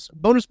Kansas.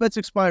 Bonus bets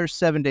expire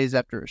 7 days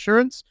after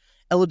issuance.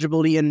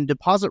 Eligibility and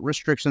deposit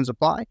restrictions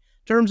apply.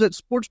 Terms at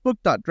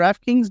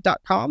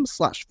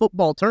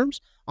sportsbook.draftkings.com/football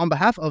terms on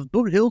behalf of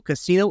Boot Hill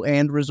Casino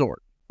and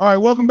Resort. All right,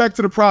 welcome back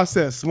to The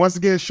Process. Once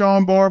again,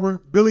 Shawn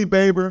Barber, Billy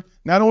Barber,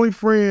 not only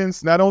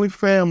friends, not only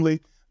family,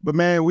 but,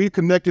 man, we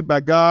connected by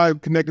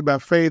God, connected by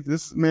faith.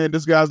 This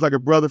guy's like a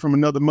brother from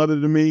another mother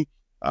to me.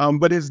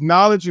 But his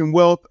knowledge and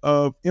wealth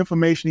of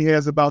information he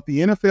has about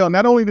the NFL,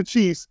 not only the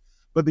Chiefs,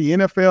 but the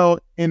NFL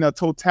in a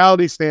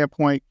totality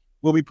standpoint,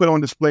 will be put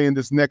on display in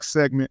this next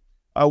segment.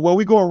 Where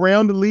we go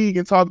around the league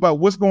and talk about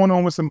what's going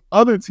on with some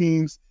other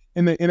teams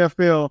in the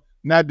NFL,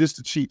 not just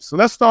the Chiefs. So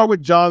let's start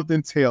with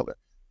Jonathan Taylor.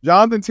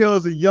 Jonathan Taylor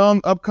is a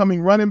young,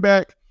 upcoming running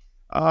back.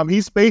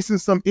 He's facing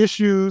some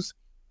issues.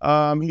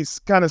 He's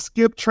kind of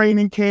skipped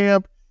training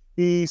camp.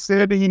 He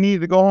said that he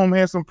needed to go home,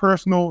 had some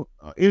personal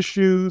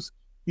issues.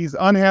 He's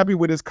unhappy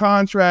with his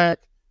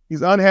contract.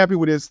 He's unhappy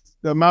with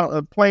the amount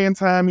of playing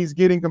time he's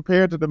getting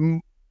compared to the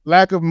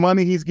lack of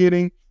money he's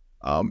getting.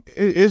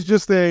 It's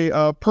just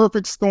a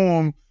perfect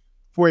storm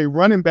for a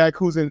running back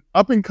who's an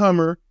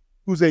up-and-comer,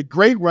 who's a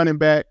great running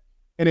back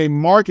in a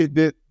market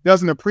that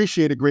doesn't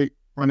appreciate a great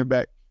running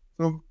back.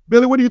 So,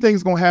 Billy, what do you think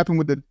is going to happen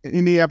with the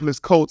Indianapolis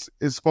Colts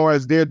as far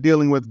as they're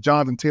dealing with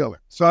Jonathan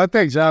Taylor? So I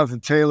think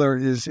Jonathan Taylor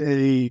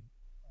can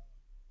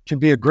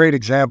be a great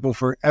example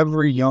for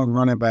every young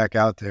running back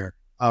out there,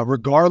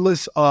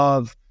 regardless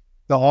of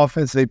the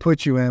offense they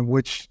put you in,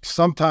 which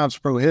sometimes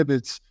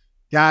prohibits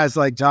guys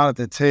like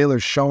Jonathan Taylor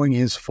showing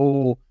his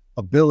full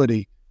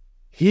ability.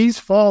 He's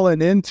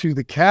fallen into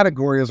the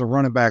category as a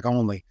running back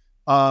only.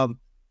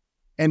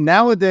 And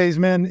nowadays,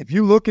 man, if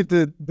you look at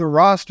the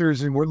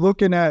rosters and we're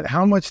looking at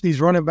how much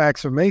these running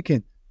backs are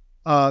making,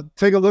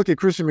 take a look at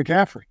Christian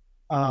McCaffrey,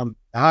 the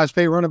highest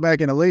paid running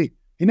back in the league.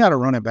 He's not a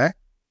running back.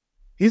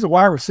 He's a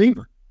wide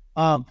receiver.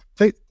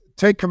 Take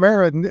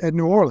Kamara at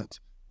New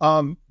Orleans.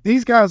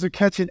 These guys are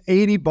catching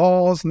 80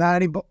 balls,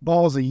 90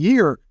 balls a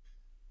year.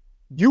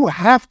 You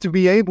have to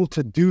be able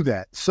to do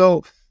that.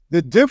 So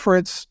the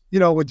difference,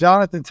 with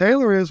Jonathan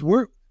Taylor is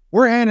we're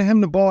handing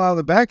him the ball out of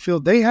the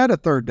backfield. They had a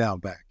third down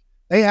back.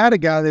 They had a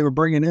guy they were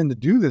bringing in to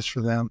do this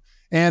for them.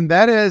 And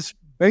that has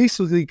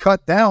basically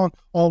cut down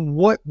on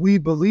what we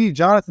believe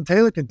Jonathan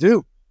Taylor can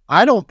do.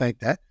 I don't think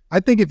that. I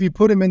think if you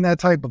put him in that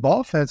type of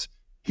offense,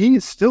 he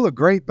is still a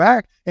great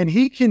back, and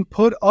he can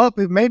put up,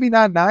 maybe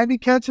not 90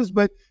 catches,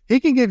 but he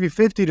can give you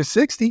 50 to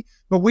 60,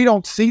 but we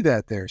don't see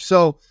that there.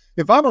 So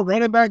if I'm a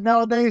running back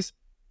nowadays,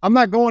 I'm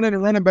not going in the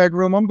running back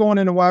room. I'm going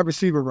in the wide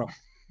receiver room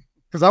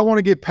because I want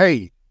to get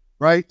paid,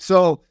 right?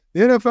 So the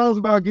NFL is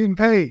about getting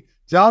paid.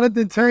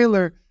 Jonathan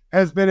Taylor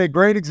has been a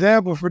great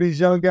example for these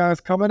young guys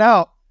coming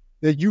out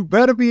that you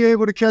better be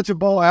able to catch a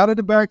ball out of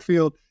the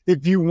backfield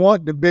if you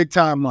want the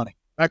big-time money.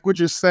 Like what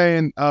you're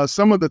saying,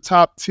 some of the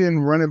top 10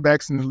 running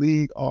backs in the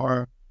league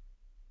are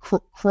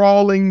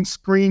crawling,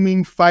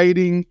 screaming,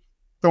 fighting,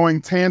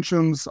 throwing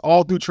tantrums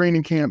all through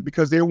training camp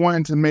because they're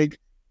wanting to make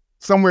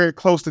somewhere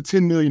close to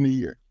 $10 million a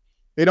year.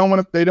 They don't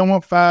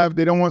want 5,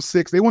 they don't want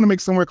 6. They want to make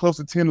somewhere close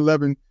to 10,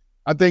 11.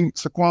 I think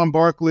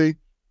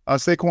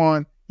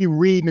Saquon, he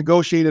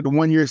renegotiated a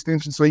 1-year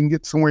extension so he can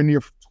get somewhere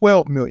near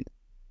 $12 million.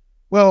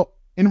 Well,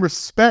 in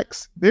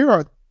respects, there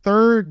are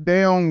third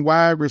down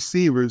wide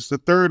receivers, the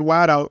third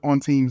wideout on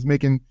teams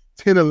making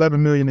 10,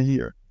 11 million a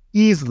year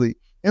easily.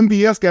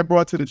 MVS got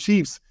brought to the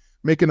Chiefs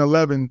making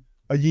 11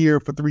 a year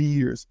for 3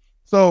 years.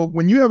 So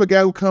when you have a guy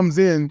who comes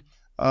in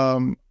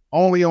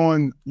only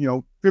on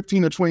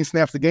 15 or 20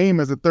 snaps a game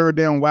as a third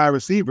down wide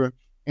receiver,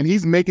 and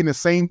he's making the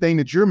same thing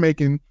that you're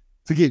making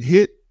to get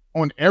hit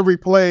on every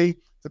play,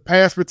 to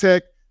pass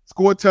protect,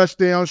 score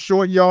touchdowns,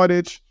 short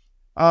yardage,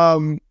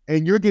 and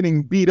you're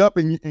getting beat up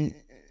and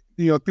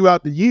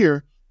throughout the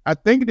year. I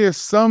think there's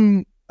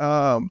some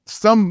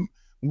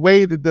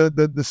way that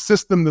the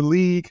system, the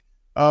league,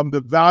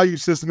 the value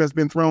system has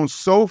been thrown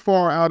so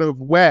far out of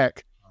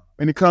whack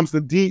when it comes to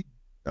deep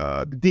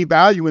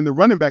value in the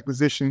running back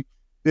position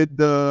that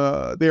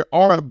there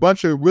are a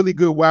bunch of really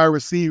good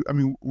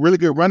really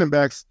good running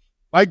backs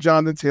like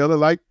Jonathan Taylor,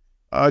 like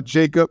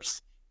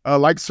Jacobs,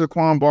 like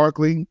Saquon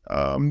Barkley,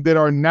 that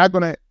are not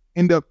going to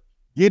end up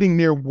getting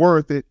their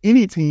worth at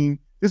any team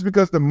just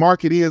because the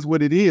market is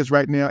what it is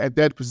right now at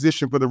that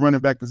position for the running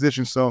back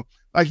position. So,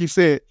 like you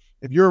said,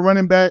 if you're a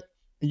running back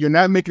and you're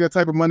not making the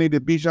type of money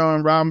that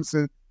Bijan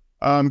Robinson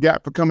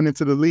got for coming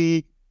into the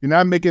league, you're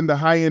not making the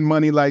high-end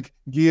money like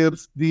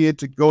Gibbs did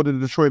to go to the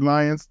Detroit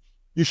Lions,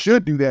 you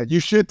should do that.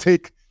 You should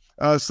take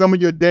some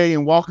of your day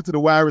and walk into the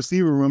wide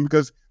receiver room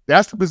because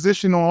that's the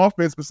position on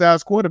offense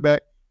besides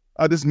quarterback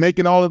that's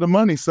making all of the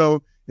money.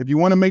 So if you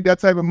want to make that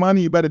type of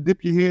money, you better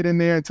dip your head in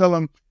there and tell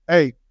them,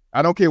 hey,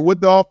 I don't care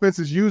what the offense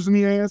is using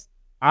me as.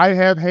 I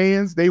have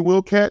hands. They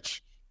will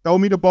catch. Throw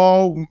me the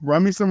ball,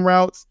 run me some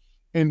routes,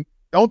 and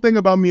don't think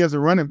about me as a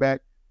running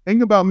back.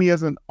 Think about me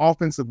as an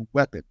offensive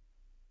weapon.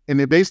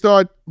 And if they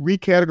start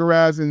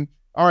recategorizing,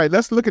 all right,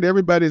 let's look at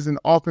everybody as an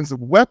offensive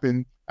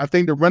weapon, I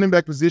think the running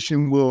back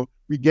position will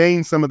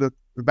regain some of the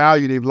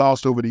value they've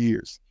lost over the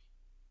years.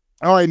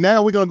 All right,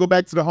 now we're going to go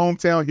back to the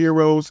hometown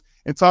heroes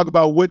and talk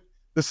about what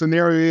the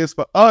scenario is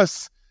for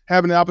us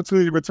having the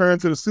opportunity to return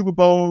to the Super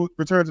Bowl,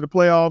 return to the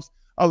playoffs.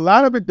 A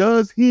lot of it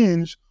does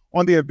hinge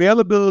on the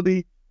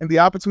availability and the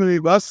opportunity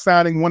of us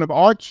signing one of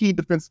our key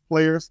defensive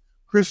players,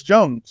 Chris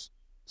Jones.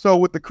 So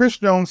with the Chris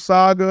Jones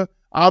saga,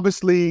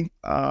 obviously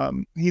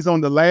he's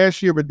on the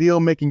last year of a deal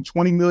making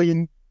 $20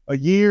 million a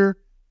year.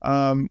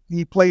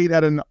 He played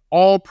at an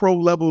all-pro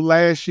level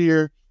last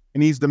year,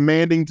 and he's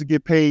demanding to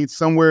get paid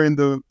somewhere in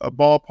the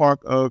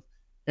ballpark of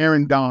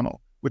Aaron Donald,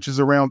 which is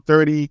around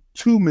 $32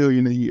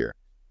 million a year.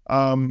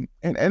 And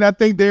I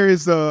think there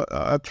is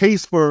a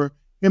case for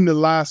him to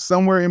lie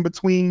somewhere in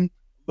between,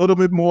 a little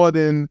bit more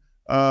than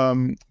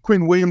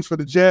Quentin Williams for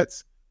the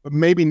Jets, but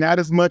maybe not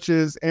as much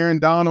as Aaron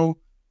Donald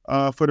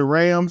for the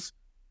Rams.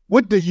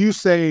 What do you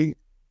say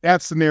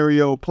that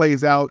scenario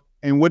plays out,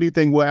 and what do you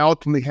think will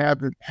ultimately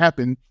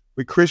happen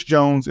with Chris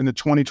Jones in the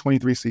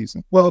 2023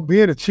 season? Well,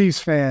 being a Chiefs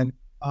fan,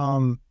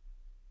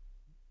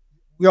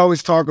 we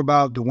always talk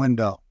about the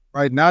window,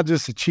 right? Not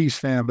just a Chiefs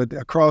fan, but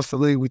across the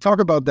league, we talk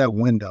about that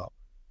window.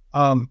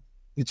 The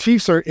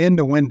Chiefs are in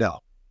the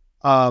window.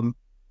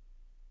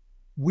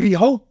 We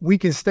hope we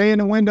can stay in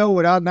the window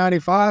without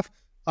 95.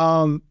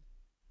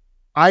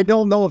 I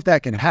don't know if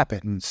that can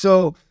happen.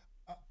 So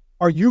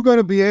are you going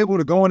to be able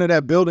to go into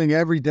that building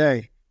every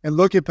day and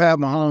look at Pat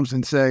Mahomes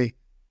and say,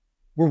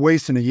 we're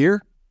wasting a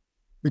year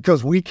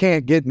because we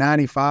can't get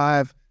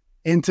 95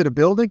 into the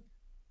building?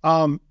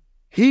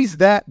 He's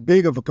that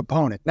big of a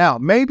component. Now,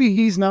 maybe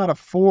he's not a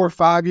 4 or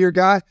 5 year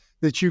guy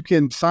that you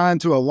can sign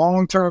to a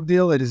long-term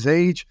deal at his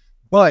age,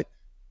 but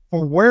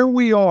for where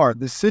we are,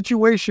 the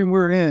situation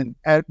we're in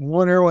at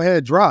One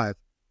Arrowhead Drive,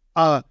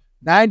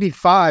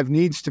 95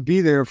 needs to be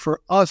there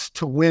for us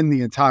to win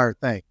the entire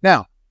thing.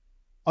 Now,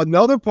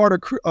 another part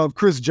of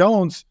Chris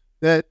Jones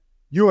that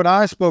you and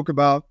I spoke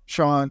about,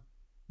 Shawn,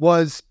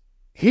 was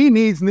he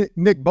needs Nick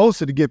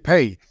Bosa to get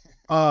paid.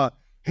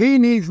 He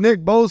needs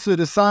Nick Bosa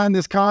to sign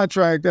this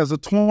contract as a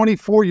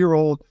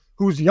 24-year-old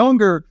who's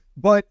younger.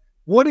 But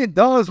what it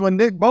does when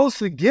Nick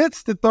Bosa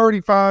gets the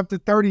 35 to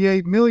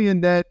 38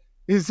 million that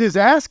is his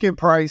asking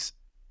price,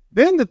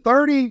 then the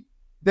 30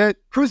 that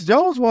Chris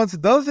Jones wants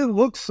doesn't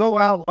look so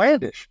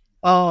outlandish.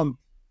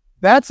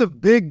 That's a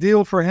big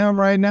deal for him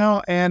right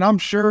now. And I'm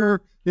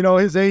sure,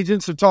 his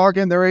agents are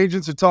talking, their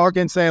agents are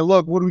talking, saying,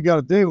 look, what do we got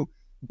to do?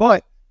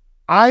 But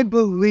I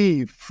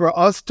believe for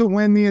us to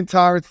win the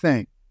entire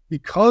thing,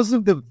 because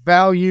of the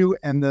value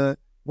and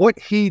what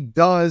he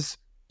does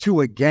to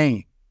a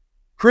game,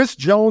 Chris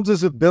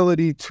Jones's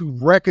ability to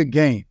wreck a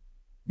game,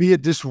 be a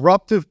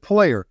disruptive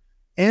player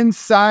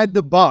inside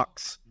the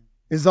box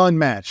is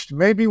unmatched.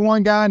 Maybe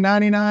one guy,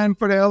 99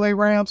 for the LA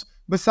Rams.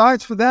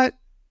 Besides for that,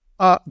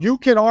 you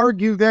can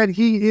argue that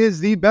he is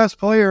the best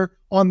player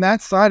on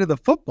that side of the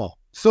football.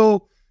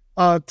 So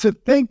to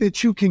think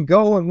that you can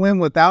go and win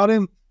without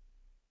him,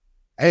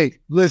 hey,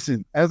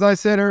 listen, as I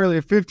said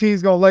earlier, 15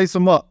 is going to lace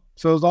him up.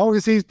 So as long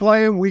as he's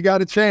playing, we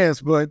got a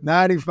chance, but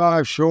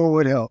 95 sure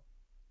would help.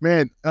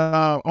 Man,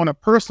 on a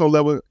personal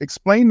level,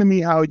 explain to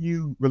me how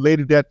you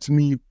related that to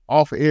me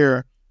off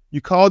air. You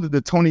called it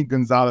the Tony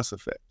Gonzalez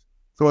effect.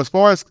 So as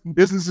far as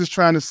businesses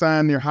trying to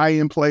sign their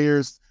high-end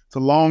players to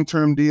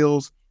long-term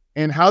deals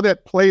and how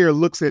that player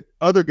looks at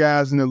other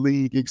guys in the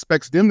league,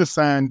 expects them to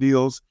sign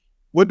deals,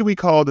 what do we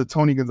call the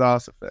Tony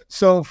Gonzalez effect?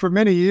 So for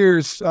many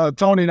years,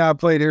 Tony and I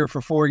played here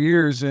for 4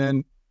 years,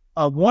 and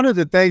one of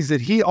the things that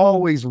he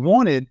always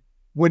wanted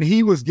when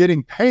he was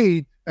getting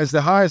paid as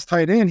the highest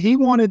tight end, he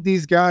wanted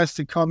these guys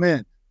to come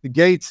in, the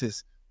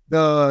Gateses,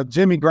 the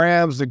Jimmy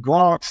Grahams, the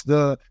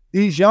Gronks,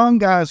 these young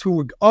guys who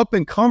were up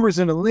and comers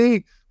in the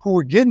league who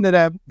were getting to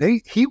that.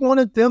 He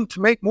wanted them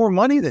to make more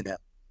money than him.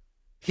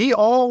 He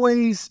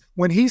always,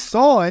 when he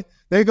saw it,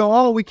 they go,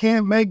 oh, we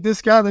can't make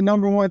this guy the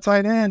number one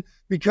tight end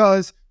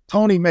because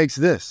Tony makes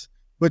this.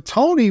 But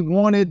Tony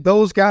wanted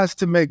those guys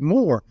to make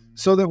more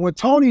so that when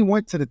Tony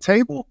went to the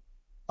table,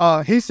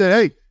 he said,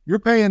 hey, you're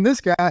paying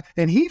this guy.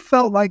 And he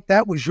felt like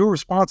that was your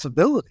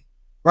responsibility,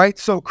 right?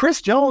 So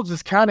Chris Jones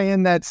is kind of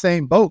in that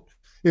same boat.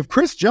 If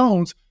Chris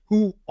Jones,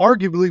 who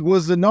arguably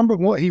was the number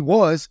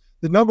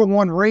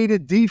one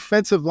rated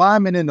defensive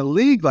lineman in the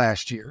league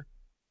last year,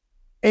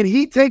 and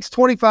he takes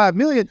 $25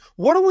 million,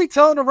 what are we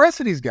telling the rest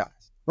of these guys,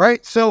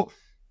 right? So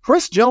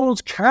Chris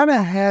Jones kind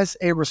of has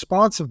a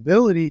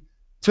responsibility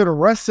to the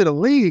rest of the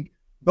league,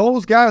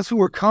 those guys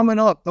who are coming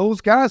up, those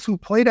guys who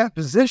play that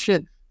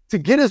position, to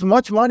get as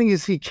much money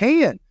as he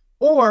can,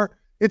 or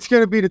it's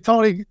going to be the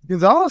Tony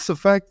Gonzalez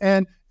effect.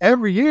 And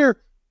every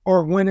year,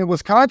 or when it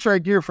was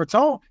contract year for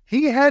Tony,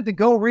 he had to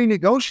go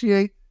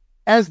renegotiate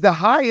as the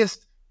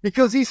highest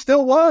because he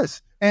still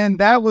was. And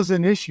that was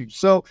an issue.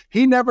 So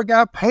he never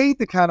got paid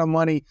the kind of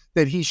money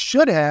that he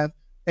should have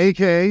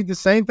AKA the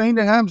same thing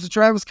that happens to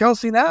Travis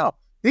Kelce now.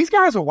 These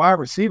guys are wide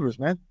receivers,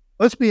 man.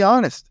 Let's be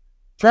honest.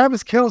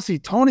 Travis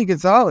Kelce, Tony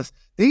Gonzalez,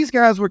 these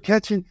guys were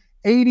catching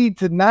 80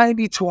 to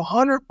 90 to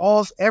 100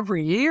 balls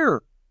every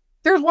year.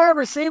 There's wide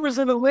receivers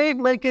in the league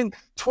making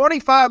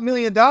 $25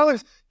 million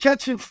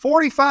catching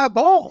 45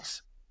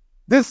 balls.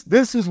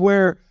 This is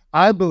where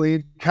I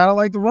believe, kind of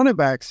like the running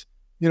backs,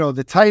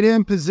 the tight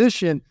end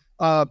position,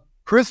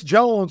 Chris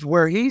Jones,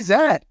 where he's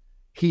at,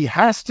 he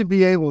has to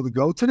be able to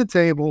go to the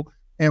table.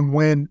 And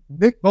when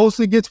Nick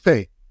Bosa gets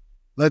paid,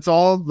 let's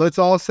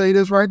all say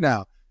this right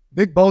now.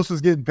 Nick Bosa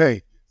is getting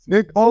paid.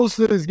 Nick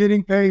Bosa is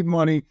getting paid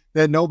money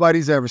that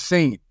nobody's ever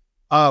seen.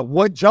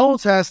 What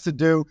Jones has to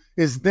do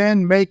is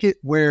then make it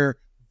where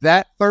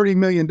that $30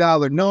 million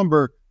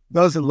number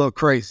doesn't look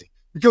crazy,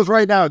 because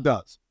right now it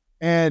does.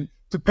 And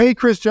to pay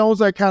Chris Jones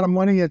that kind of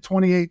money at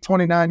 28,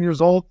 29 years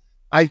old,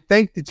 I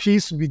think the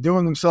Chiefs would be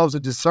doing themselves a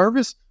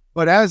disservice.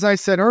 But as I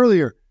said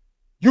earlier,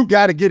 you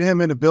got to get him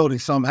in the building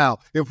somehow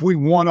if we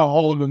want to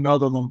hold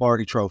another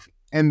Lombardi trophy.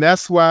 And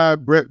that's why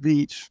Brett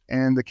Veach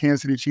and the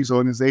Kansas City Chiefs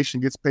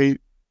organization gets paid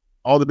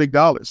all the big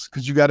dollars,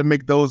 because you got to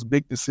make those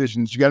big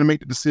decisions. You got to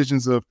make the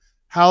decisions of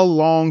how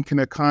long can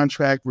a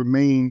contract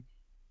remain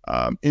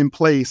in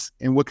place,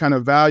 and what kind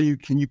of value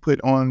can you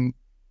put on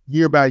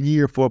year by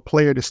year for a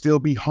player to still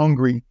be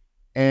hungry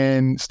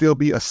and still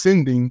be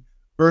ascending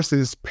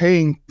versus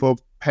paying for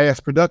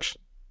past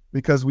production.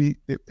 Because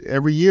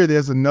every year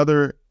there's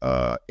another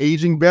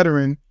aging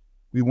veteran.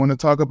 We want to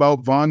talk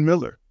about Von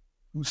Miller,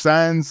 who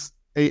signs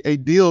a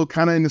deal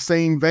kind of in the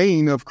same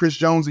vein of Chris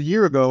Jones a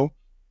year ago.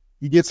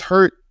 He gets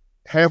hurt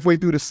halfway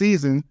through the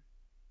season.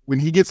 When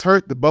he gets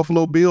hurt, the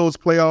Buffalo Bills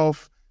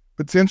playoff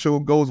potential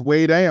goes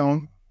way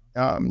down.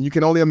 You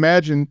can only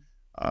imagine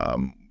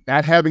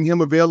not having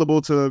him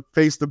available to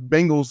face the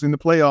Bengals in the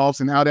playoffs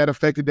and how that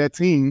affected that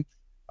team,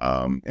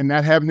 and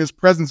not having his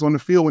presence on the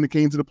field when it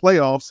came to the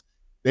playoffs.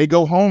 They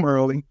go home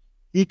early.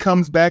 He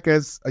comes back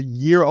as a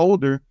year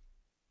older,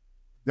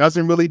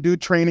 doesn't really do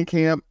training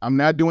camp. I'm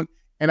not doing,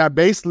 and I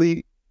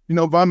basically,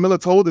 Von Miller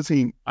told the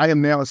team, I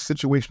am now a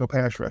situational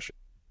pass rusher.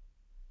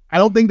 I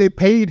don't think they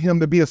paid him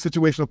to be a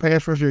situational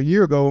pass rusher a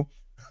year ago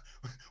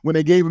when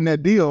they gave him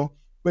that deal.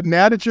 But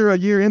now that you're a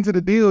year into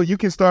the deal, you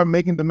can start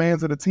making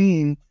demands of the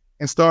team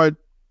and start,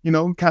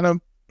 kind of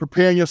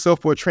preparing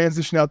yourself for a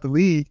transition out the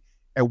league.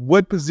 At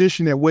what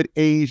position, at what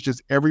age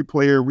does every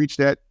player reach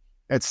that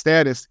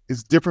status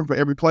is different for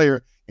every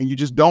player, and you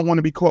just don't want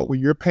to be caught where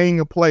you're paying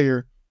a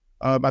player.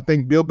 I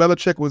think Bill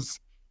Belichick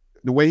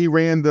the way he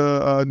ran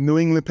the New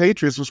England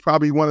Patriots was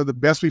probably one of the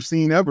best we've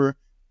seen ever.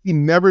 He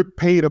never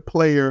paid a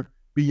player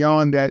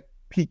beyond that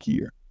peak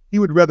year. He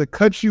would rather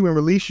cut you and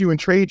release you and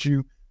trade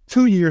you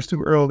 2 years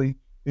too early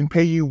than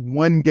pay you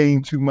one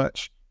game too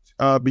much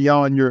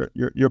beyond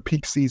your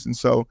peak season.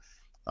 So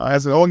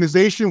as an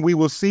organization, we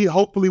will see.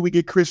 Hopefully we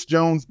get Chris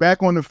Jones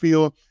back on the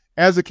field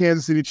as the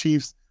Kansas City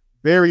Chiefs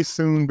very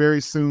soon,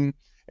 very soon.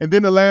 And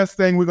then the last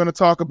thing we're going to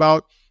talk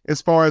about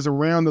as far as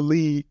around the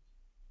league,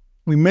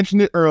 we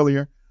mentioned it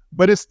earlier,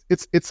 but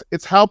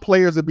it's how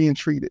players are being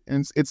treated.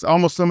 And it's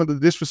almost some of the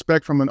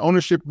disrespect from an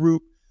ownership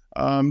group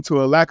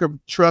to a lack of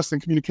trust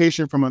and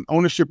communication from an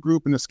ownership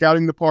group in the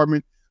scouting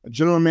department, a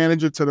general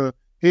manager to the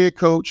head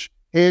coach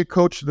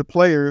to the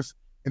players,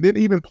 and then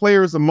even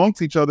players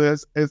amongst each other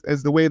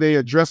as the way they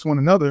address one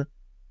another.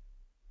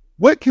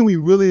 What can we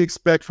really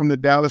expect from the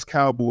Dallas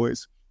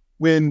Cowboys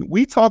when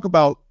we talk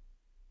about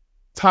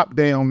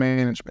top-down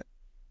management?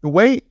 The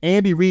way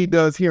Andy Reid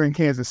does here in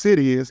Kansas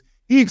City is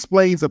he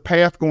explains a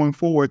path going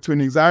forward to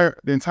the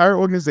entire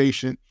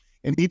organization,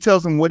 and he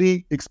tells them what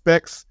he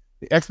expects,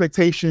 the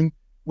expectation,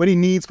 what he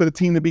needs for the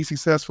team to be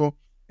successful.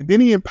 And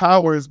then he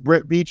empowers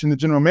Brett Veach and the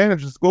general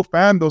managers to go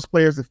find those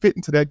players that fit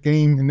into that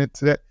game and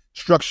into that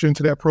structure,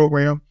 into that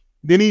program.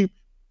 Then he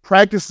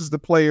practices the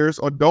players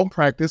or don't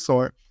practice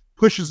or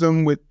pushes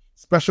them with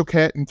special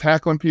cat and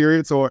tackling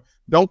periods or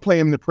don't play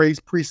him in the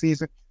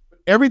preseason.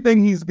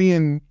 Everything he's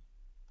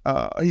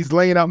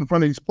laying out in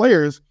front of these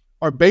players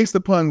are based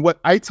upon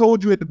what I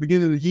told you at the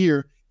beginning of the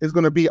year is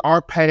going to be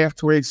our path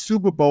to a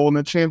Super Bowl and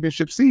a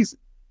championship season.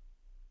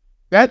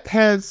 That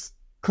has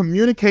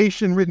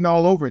communication written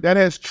all over it. That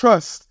has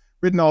trust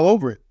written all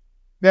over it.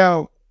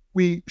 Now,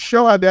 we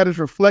show how that is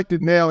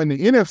reflected now in the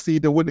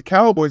NFC to what the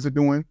Cowboys are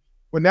doing.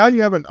 But now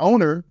you have an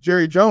owner,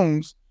 Jerry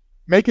Jones,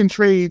 making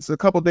trades a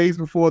couple days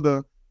before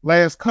the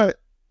last cut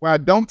where I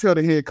don't tell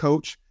the head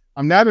coach.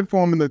 I'm not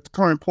informing the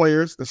current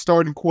players, the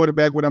starting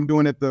quarterback, what I'm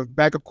doing at the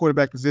backup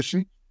quarterback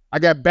position. I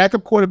got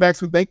backup quarterbacks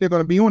who think they're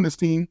going to be on this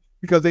team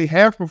because they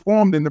have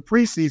performed in the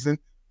preseason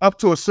up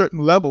to a certain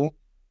level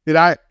that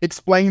I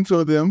explained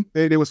to them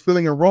that they was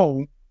filling a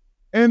role.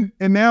 And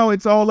now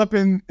it's all up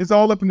in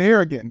the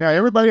air again. Now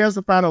everybody has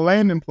to find a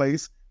landing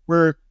place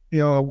where,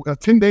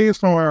 10 days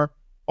from our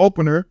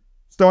opener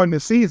starting the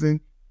season.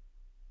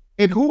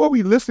 And who are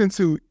we listening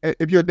to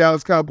if you're a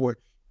Dallas Cowboy?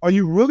 Are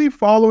you really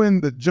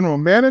following the general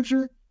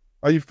manager?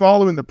 Are you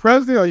following the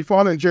president? Are you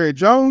following Jerry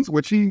Jones,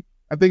 which he,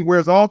 I think,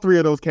 wears all three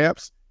of those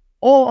caps?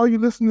 Or are you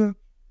listening to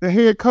the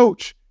head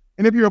coach?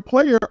 And if you're a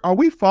player, are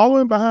we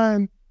following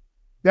behind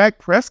Dak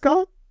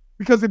Prescott?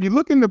 Because if you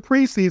look in the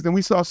preseason,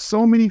 we saw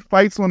so many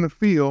fights on the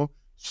field,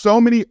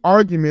 so many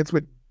arguments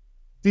with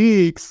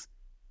Diggs,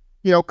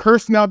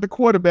 cursing out the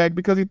quarterback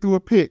because he threw a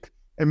pick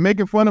and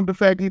making fun of the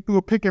fact he threw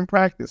a pick in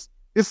practice.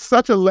 It's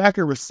such a lack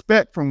of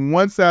respect from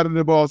one side of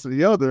the ball to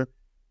the other.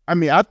 I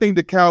mean, I think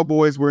the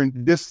Cowboys were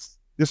in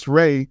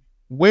disarray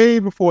way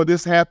before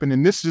this happened,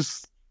 and this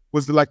just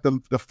was like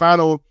the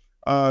final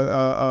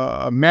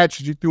match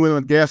that you threw in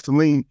on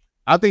gasoline.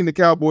 I think the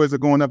Cowboys are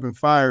going up in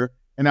fire,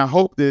 and I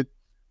hope that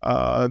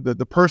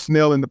the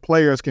personnel and the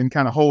players can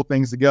kind of hold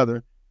things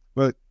together.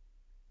 But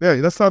yeah,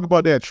 let's talk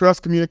about that.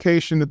 Trust,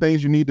 communication, the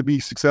things you need to be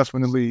successful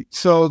in the league.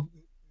 So,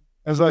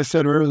 as I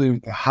said earlier,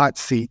 the hot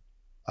seat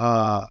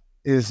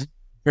is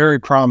very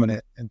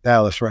prominent in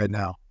Dallas right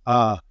now.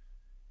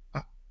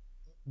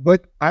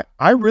 But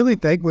I really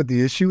think what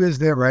the issue is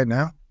there right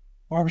now,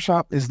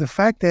 Barbershop, is the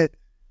fact that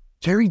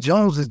Jerry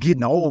Jones is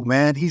getting old,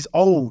 man. He's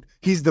old.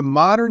 He's the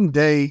modern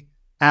day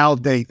Al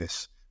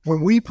Davis.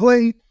 When we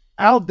played,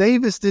 Al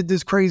Davis did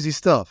this crazy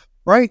stuff,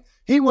 right?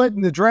 He went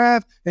in the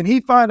draft and he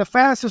found the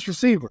fastest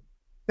receiver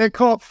that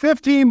caught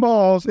 15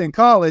 balls in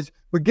college,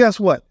 but guess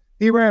what?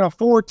 He ran a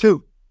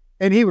 4.2,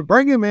 and he would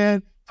bring him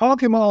in,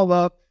 talk him all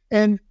up,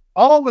 and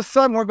all of a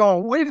sudden we're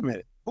going, wait a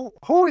minute,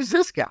 who is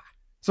this guy?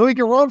 So he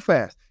can run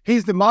fast.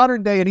 He's the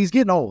modern day, and he's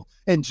getting old.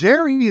 And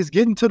Jerry is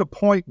getting to the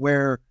point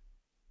where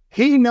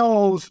he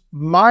knows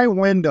my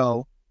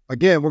window.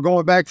 Again, we're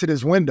going back to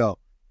this window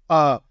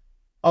of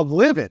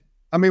living.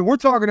 I mean, we're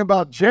talking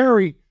about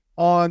Jerry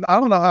on, I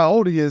don't know how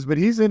old he is, but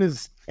he's in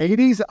his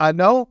 80s, I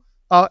know.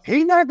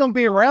 He's not going to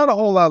be around a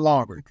whole lot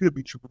longer. It could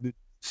be triple digits.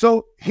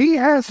 So he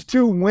has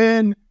to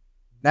win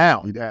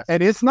now.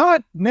 And it's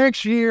not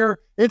next year.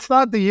 It's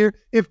not the year.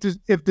 If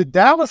the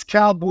Dallas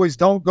Cowboys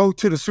don't go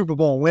to the Super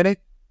Bowl and win it,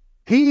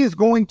 he is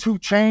going to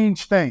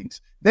change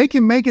things. They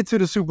can make it to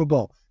the Super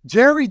Bowl.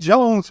 Jerry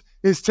Jones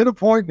is to the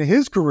point in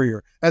his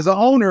career as an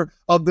owner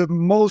of the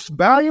most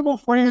valuable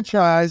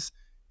franchise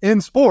in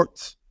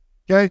sports,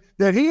 okay,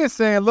 that he is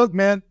saying, look,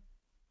 man,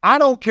 I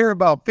don't care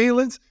about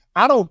feelings.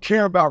 I don't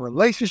care about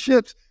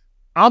relationships.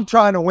 I'm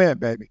trying to win,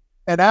 baby.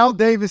 And Al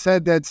Davis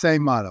had that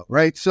same motto,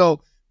 right?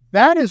 So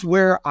that is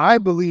where I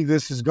believe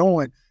this is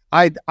going.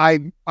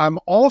 I'm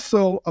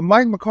also a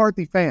Mike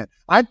McCarthy fan.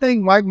 I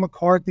think Mike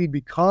McCarthy,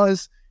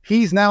 because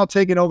he's now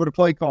taking over the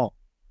play call.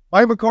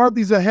 Mike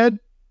McCarthy's a head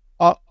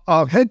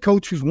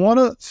coach who's won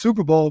a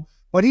Super Bowl,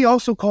 but he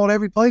also called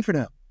every play for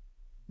them.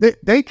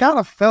 They kind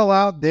of fell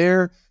out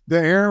there, the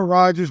Aaron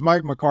Rodgers,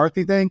 Mike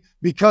McCarthy thing,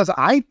 because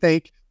I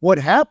think what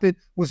happened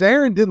was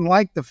Aaron didn't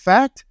like the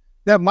fact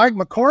that Mike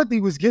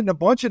McCarthy was getting a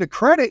bunch of the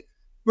credit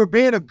for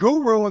being a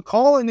guru and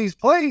calling these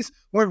plays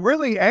when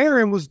really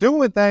Aaron was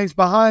doing things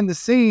behind the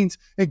scenes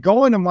and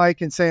going to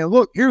Mike and saying,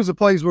 look, here's the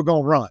plays we're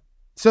going to run.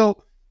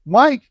 So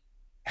Mike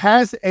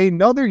has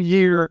another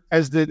year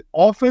as the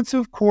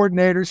offensive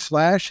coordinator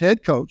 /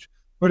 head coach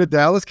for the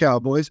Dallas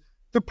Cowboys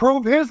to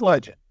prove his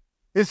legend.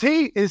 Is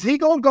he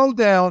going to go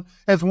down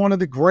as one of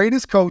the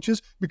greatest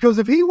coaches? Because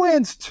if he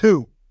wins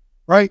 2,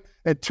 right,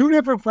 at 2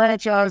 different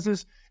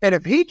franchises, and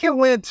if he can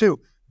win 2,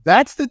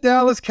 that's the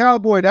Dallas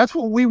Cowboy. That's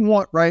what we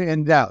want right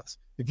in Dallas.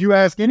 If you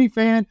ask any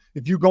fan,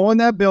 if you go in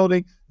that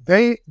building,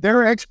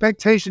 their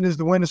expectation is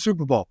to win the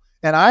Super Bowl.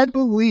 And I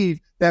believe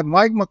that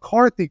Mike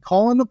McCarthy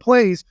calling the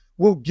plays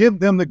will give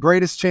them the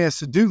greatest chance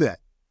to do that.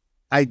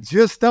 I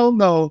just don't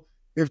know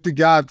if the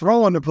guy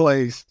throwing the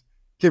plays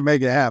can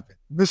make it happen.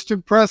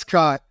 Mr.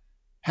 Prescott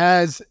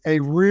has a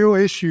real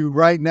issue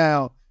right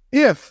now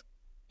if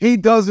he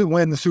doesn't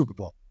win the Super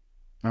Bowl.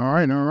 All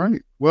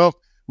right. Well,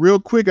 real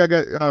quick, I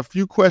got a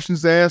few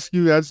questions to ask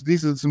you.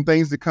 These are some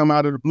things that come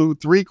out of the blue.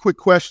 3 quick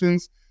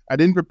questions. I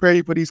didn't prepare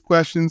you for these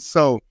questions,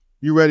 so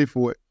you ready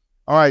for it?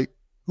 All right.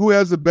 Who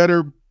has a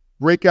better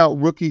breakout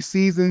rookie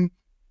season?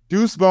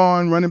 Deuce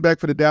Vaughn, running back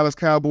for the Dallas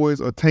Cowboys,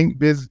 or Tank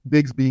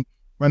Bigsby,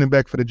 running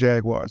back for the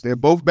Jaguars? They're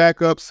both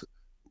backups.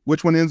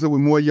 Which one ends up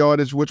with more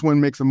yardage? Which one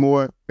makes a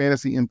more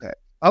fantasy impact?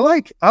 I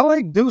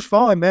like Deuce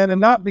Vaughn, man, and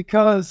not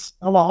because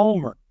I'm a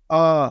homer.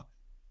 I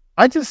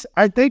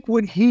think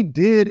what he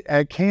did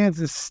at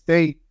Kansas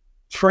State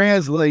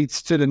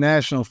translates to the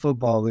National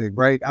Football League,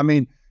 right? I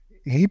mean,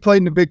 he played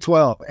in the Big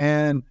 12,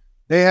 and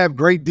they have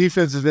great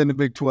defenses in the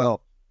Big 12.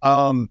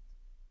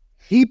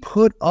 He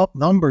put up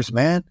numbers,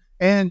 man.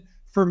 And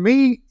for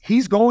me,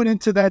 he's going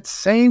into that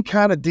same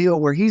kind of deal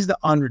where he's the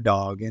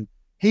underdog, and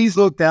he's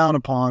looked down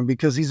upon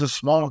because he's a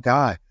small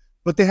guy.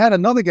 But they had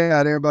another guy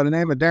out there by the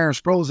name of Darren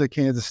Sproles at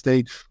Kansas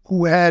State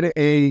who had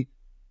a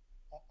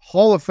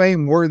Hall of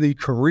Fame worthy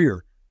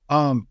career.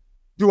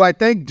 Do I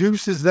think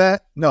Deuce is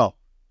that? No.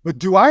 But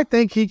do I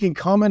think he can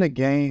come in a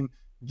game,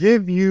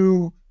 give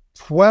you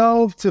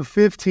 12 to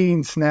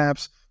 15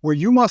 snaps where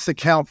you must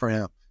account for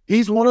him?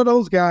 He's one of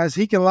those guys.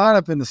 He can line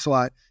up in the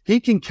slot. He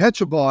can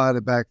catch a ball out of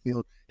the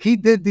backfield. He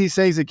did these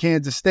things at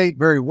Kansas State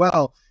very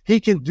well. He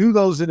can do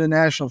those in the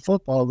National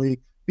Football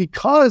League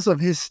because of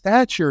his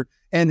stature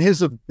and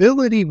his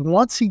ability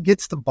once he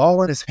gets the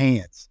ball in his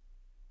hands.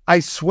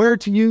 I swear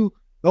to you,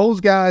 those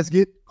guys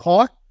get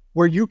caught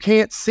where you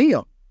can't see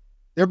them.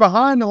 They're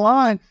behind the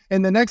line,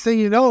 and the next thing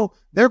you know,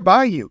 they're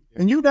by you,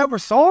 and you never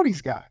saw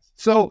these guys.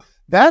 So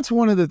that's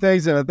one of the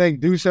things that I think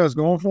Duchel's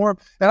going for him,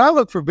 and I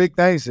look for big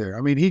things there.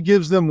 I mean, he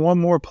gives them one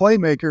more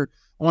playmaker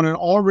on an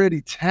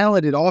already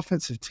talented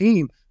offensive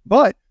team,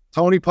 but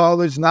Tony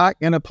Pollard's not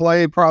going to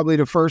play probably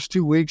the first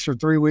 2 weeks or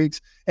 3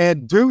 weeks,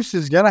 and Deuce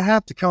is going to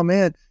have to come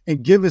in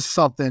and give us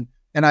something,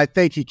 and I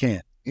think he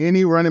can.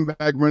 Any running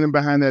back running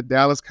behind that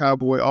Dallas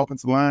Cowboy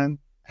offensive line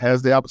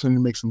has the opportunity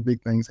to make some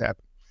big things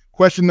happen.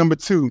 Question number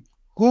 2,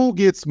 who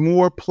gets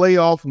more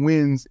playoff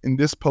wins in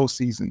this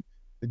postseason?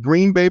 The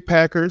Green Bay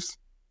Packers,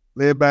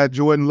 led by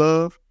Jordan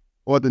Love,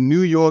 or the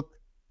New York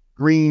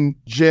Green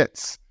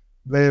Jets,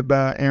 led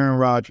by Aaron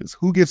Rodgers?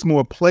 Who gets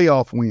more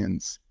playoff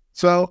wins?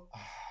 So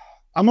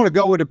I'm going to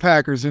go with the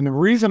Packers, and the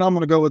reason I'm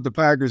going to go with the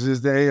Packers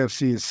is the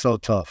AFC is so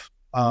tough.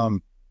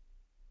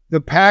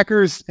 The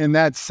Packers in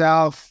that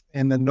South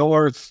and the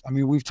North, I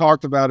mean, we've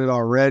talked about it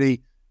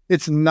already.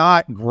 It's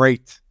not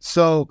great.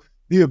 So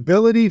the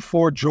ability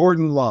for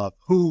Jordan Love,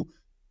 who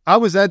I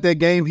was at that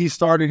game he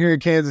started here in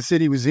Kansas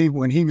City,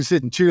 when he was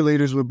hitting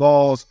cheerleaders with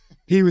balls.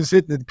 He was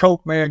hitting the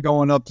Coke man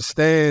going up the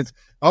stands.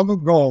 I'm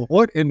going,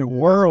 what in the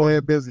world?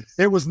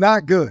 It was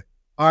not good.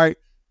 All right.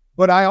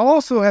 But I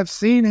also have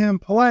seen him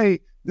play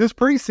this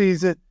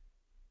preseason,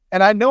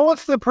 and I know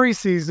it's the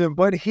preseason,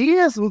 but he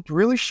has looked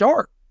really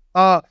sharp.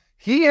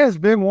 He has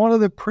been one of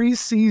the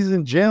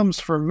preseason gems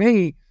for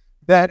me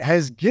that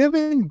has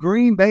given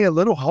Green Bay a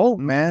little hope,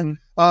 man,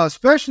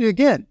 especially,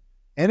 again,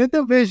 in a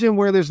division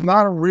where there's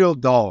not a real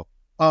dog.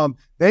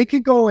 They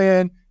could go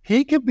in.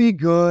 He could be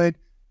good.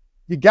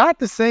 You got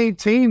the same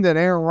team that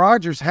Aaron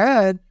Rodgers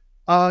had.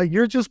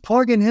 You're just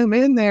plugging him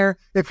in there.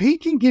 If he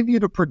can give you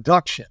the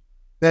production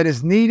that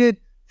is needed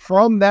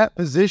from that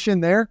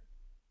position there,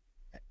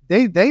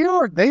 they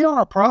are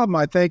a problem,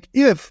 I think,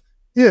 if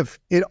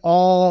it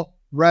all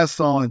rests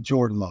on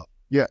Jordan Love.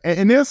 Yeah,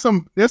 and there's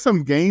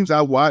some games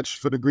I watched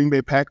for the Green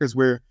Bay Packers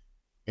where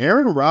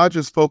Aaron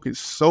Rodgers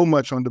focused so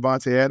much on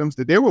Devontae Adams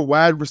that there were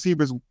wide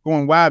receivers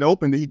going wide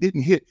open that he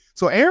didn't hit.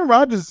 So Aaron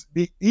Rodgers,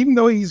 even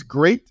though he's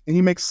great and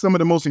he makes some of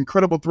the most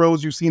incredible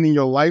throws you've seen in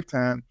your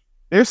lifetime,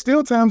 there's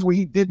still times where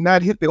he did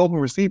not hit the open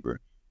receiver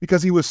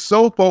because he was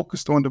so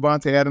focused on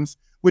Devontae Adams,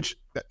 which,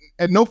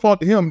 at no fault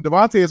to him,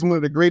 Devontae is one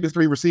of the greatest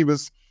 3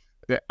 receivers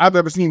that I've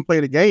ever seen play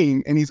the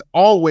game, and he's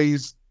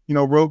always,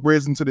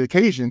 risen to the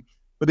occasion.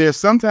 But there's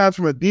sometimes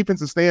from a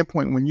defensive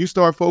standpoint, when you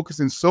start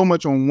focusing so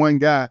much on one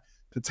guy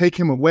to take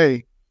him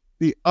away,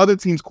 the other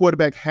team's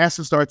quarterback has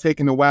to start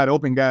taking the wide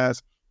open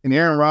guys. And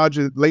Aaron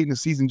Rodgers late in the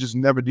season just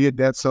never did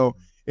that. So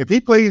if he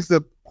plays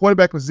the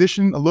quarterback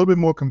position a little bit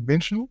more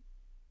conventional,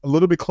 a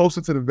little bit closer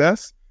to the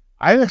vest,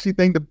 I actually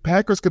think the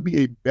Packers could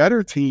be a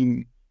better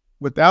team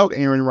without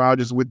Aaron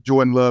Rodgers with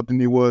Jordan Love than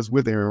they was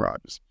with Aaron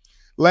Rodgers.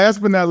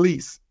 Last but not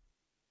least,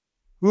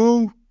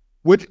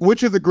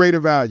 which is a greater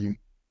value?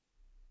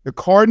 The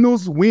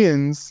Cardinals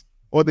wins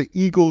or the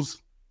Eagles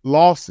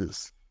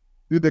losses?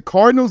 Do the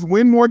Cardinals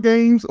win more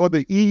games or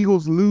the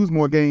Eagles lose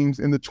more games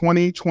in the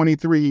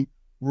 2023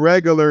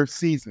 regular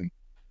season?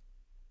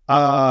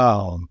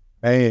 Oh,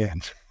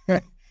 man.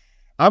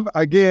 I'm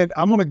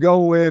going to go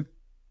with,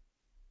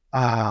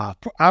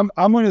 I'm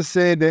going to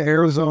say the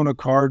Arizona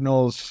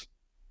Cardinals,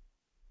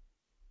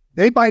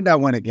 they might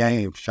not win a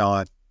game,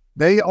 Shawn.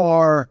 They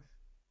are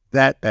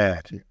that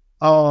bad.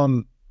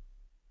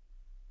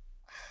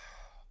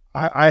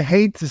 I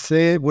hate to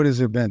say it. What has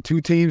there been? 2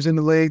 teams in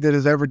the league that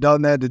has ever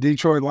done that? The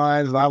Detroit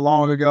Lions, not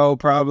long ago,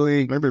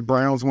 probably. Maybe the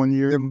Browns one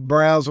year. The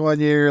Browns one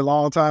year, a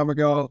long time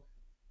ago.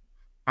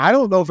 I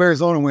don't know if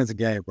Arizona wins a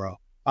game, bro.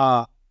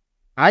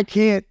 I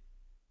can't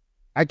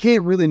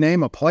really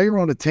name a player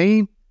on the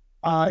team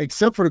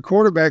except for the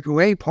quarterback who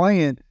ain't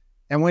playing.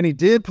 And when he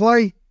did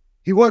play,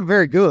 he wasn't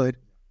very good.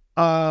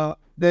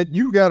 That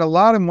you got a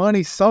lot of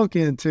money sunk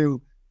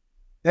into.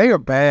 They are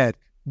bad,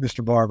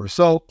 Mr. Barber.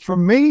 So for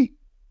me,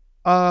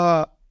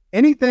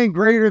 anything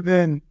greater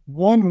than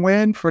 1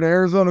 win for the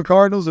Arizona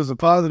Cardinals is a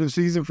positive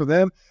season for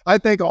them. I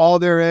think all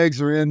their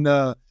eggs are in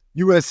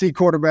USC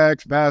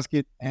quarterback's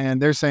basket,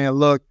 and they're saying,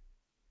 look,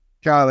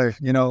 Kyler,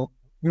 we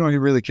don't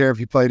even really care if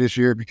you play this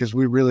year because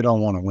we really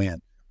don't want to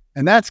win.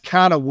 And that's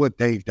kind of what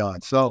they've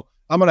done. So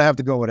I'm going to have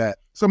to go with that.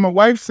 So my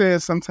wife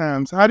says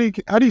sometimes, how do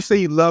you say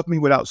you love me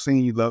without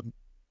saying you love me?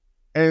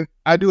 And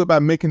I do it by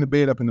making the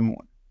bed up in the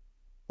morning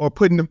or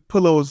putting the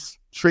pillows,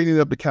 straightening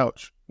up the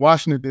couch,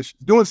 washing the dishes,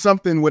 doing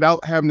something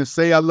without having to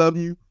say I love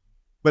you,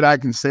 but I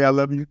can say I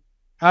love you.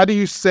 How do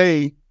you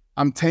say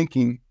I'm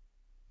tanking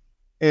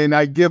and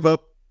I give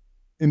up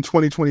in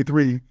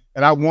 2023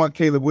 and I want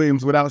Caleb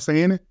Williams without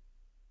saying it?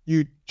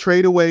 You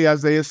trade away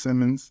Isaiah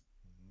Simmons.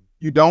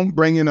 You don't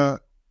bring in a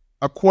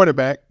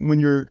quarterback when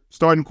your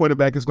starting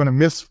quarterback is going to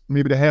miss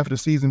maybe the half of the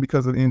season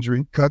because of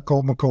injury. Cut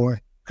Colt McCoy,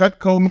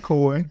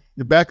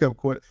 your backup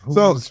quarterback.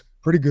 So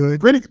pretty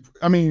good.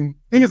 He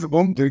is a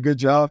boom. Did a good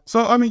job.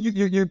 So,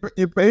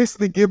 you're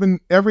basically giving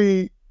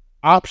every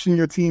option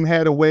your team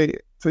had away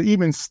to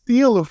even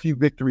steal a few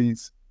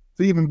victories,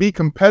 to even be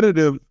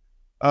competitive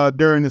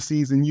during the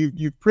season.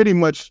 You pretty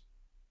much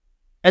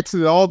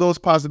exited all those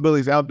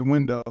possibilities out the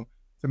window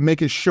to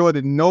making sure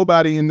that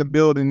nobody in the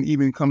building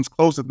even comes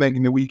close to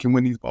thinking that we can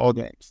win these ball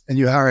games. And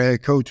you hire a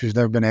head coach who's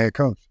never been a head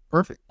coach.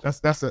 Perfect. That's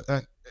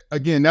about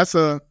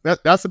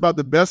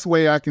the best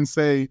way I can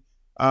say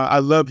I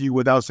love you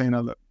without saying I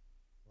love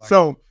you.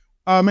 So,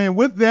 man,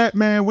 with that,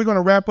 man, we're going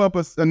to wrap up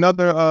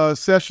another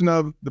session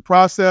of The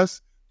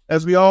Process.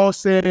 As we all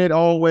said,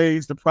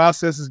 always, the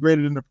process is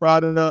greater than the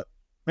product.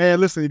 Man,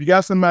 listen, if you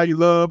got somebody you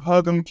love,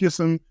 hug them, kiss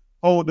them,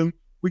 hold them.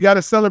 We got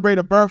to celebrate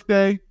a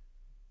birthday.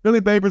 Billy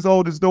Baber's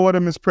oldest daughter,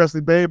 Miss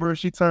Presley Baber,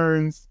 she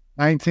turns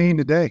 19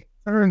 today.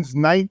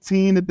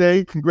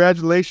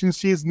 Congratulations.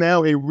 She is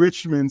now a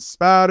Richmond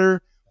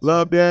Spider.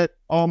 Love that.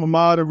 Alma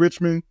mater,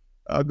 Richmond.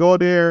 Go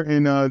there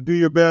and do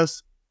your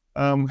best.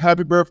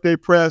 Happy birthday,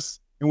 Press.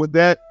 And with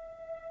that,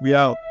 we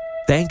out.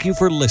 Thank you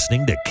for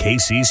listening to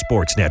KC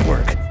Sports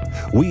Network.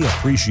 We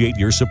appreciate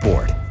your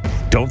support.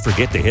 Don't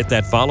forget to hit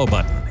that follow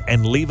button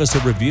and leave us a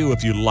review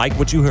if you like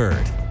what you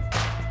heard.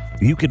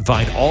 You can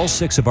find all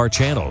 6 of our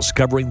channels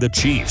covering the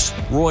Chiefs,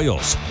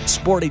 Royals,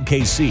 Sporting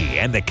KC,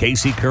 and the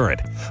KC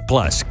Current,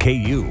 plus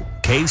KU,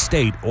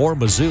 K-State, or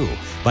Mizzou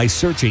by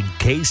searching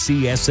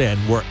KCSN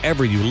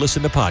wherever you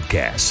listen to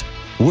podcasts.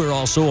 We're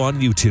also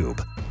on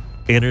YouTube.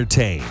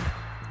 Entertain,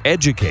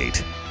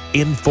 educate,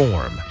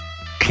 inform.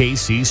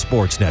 KC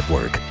Sports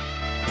Network.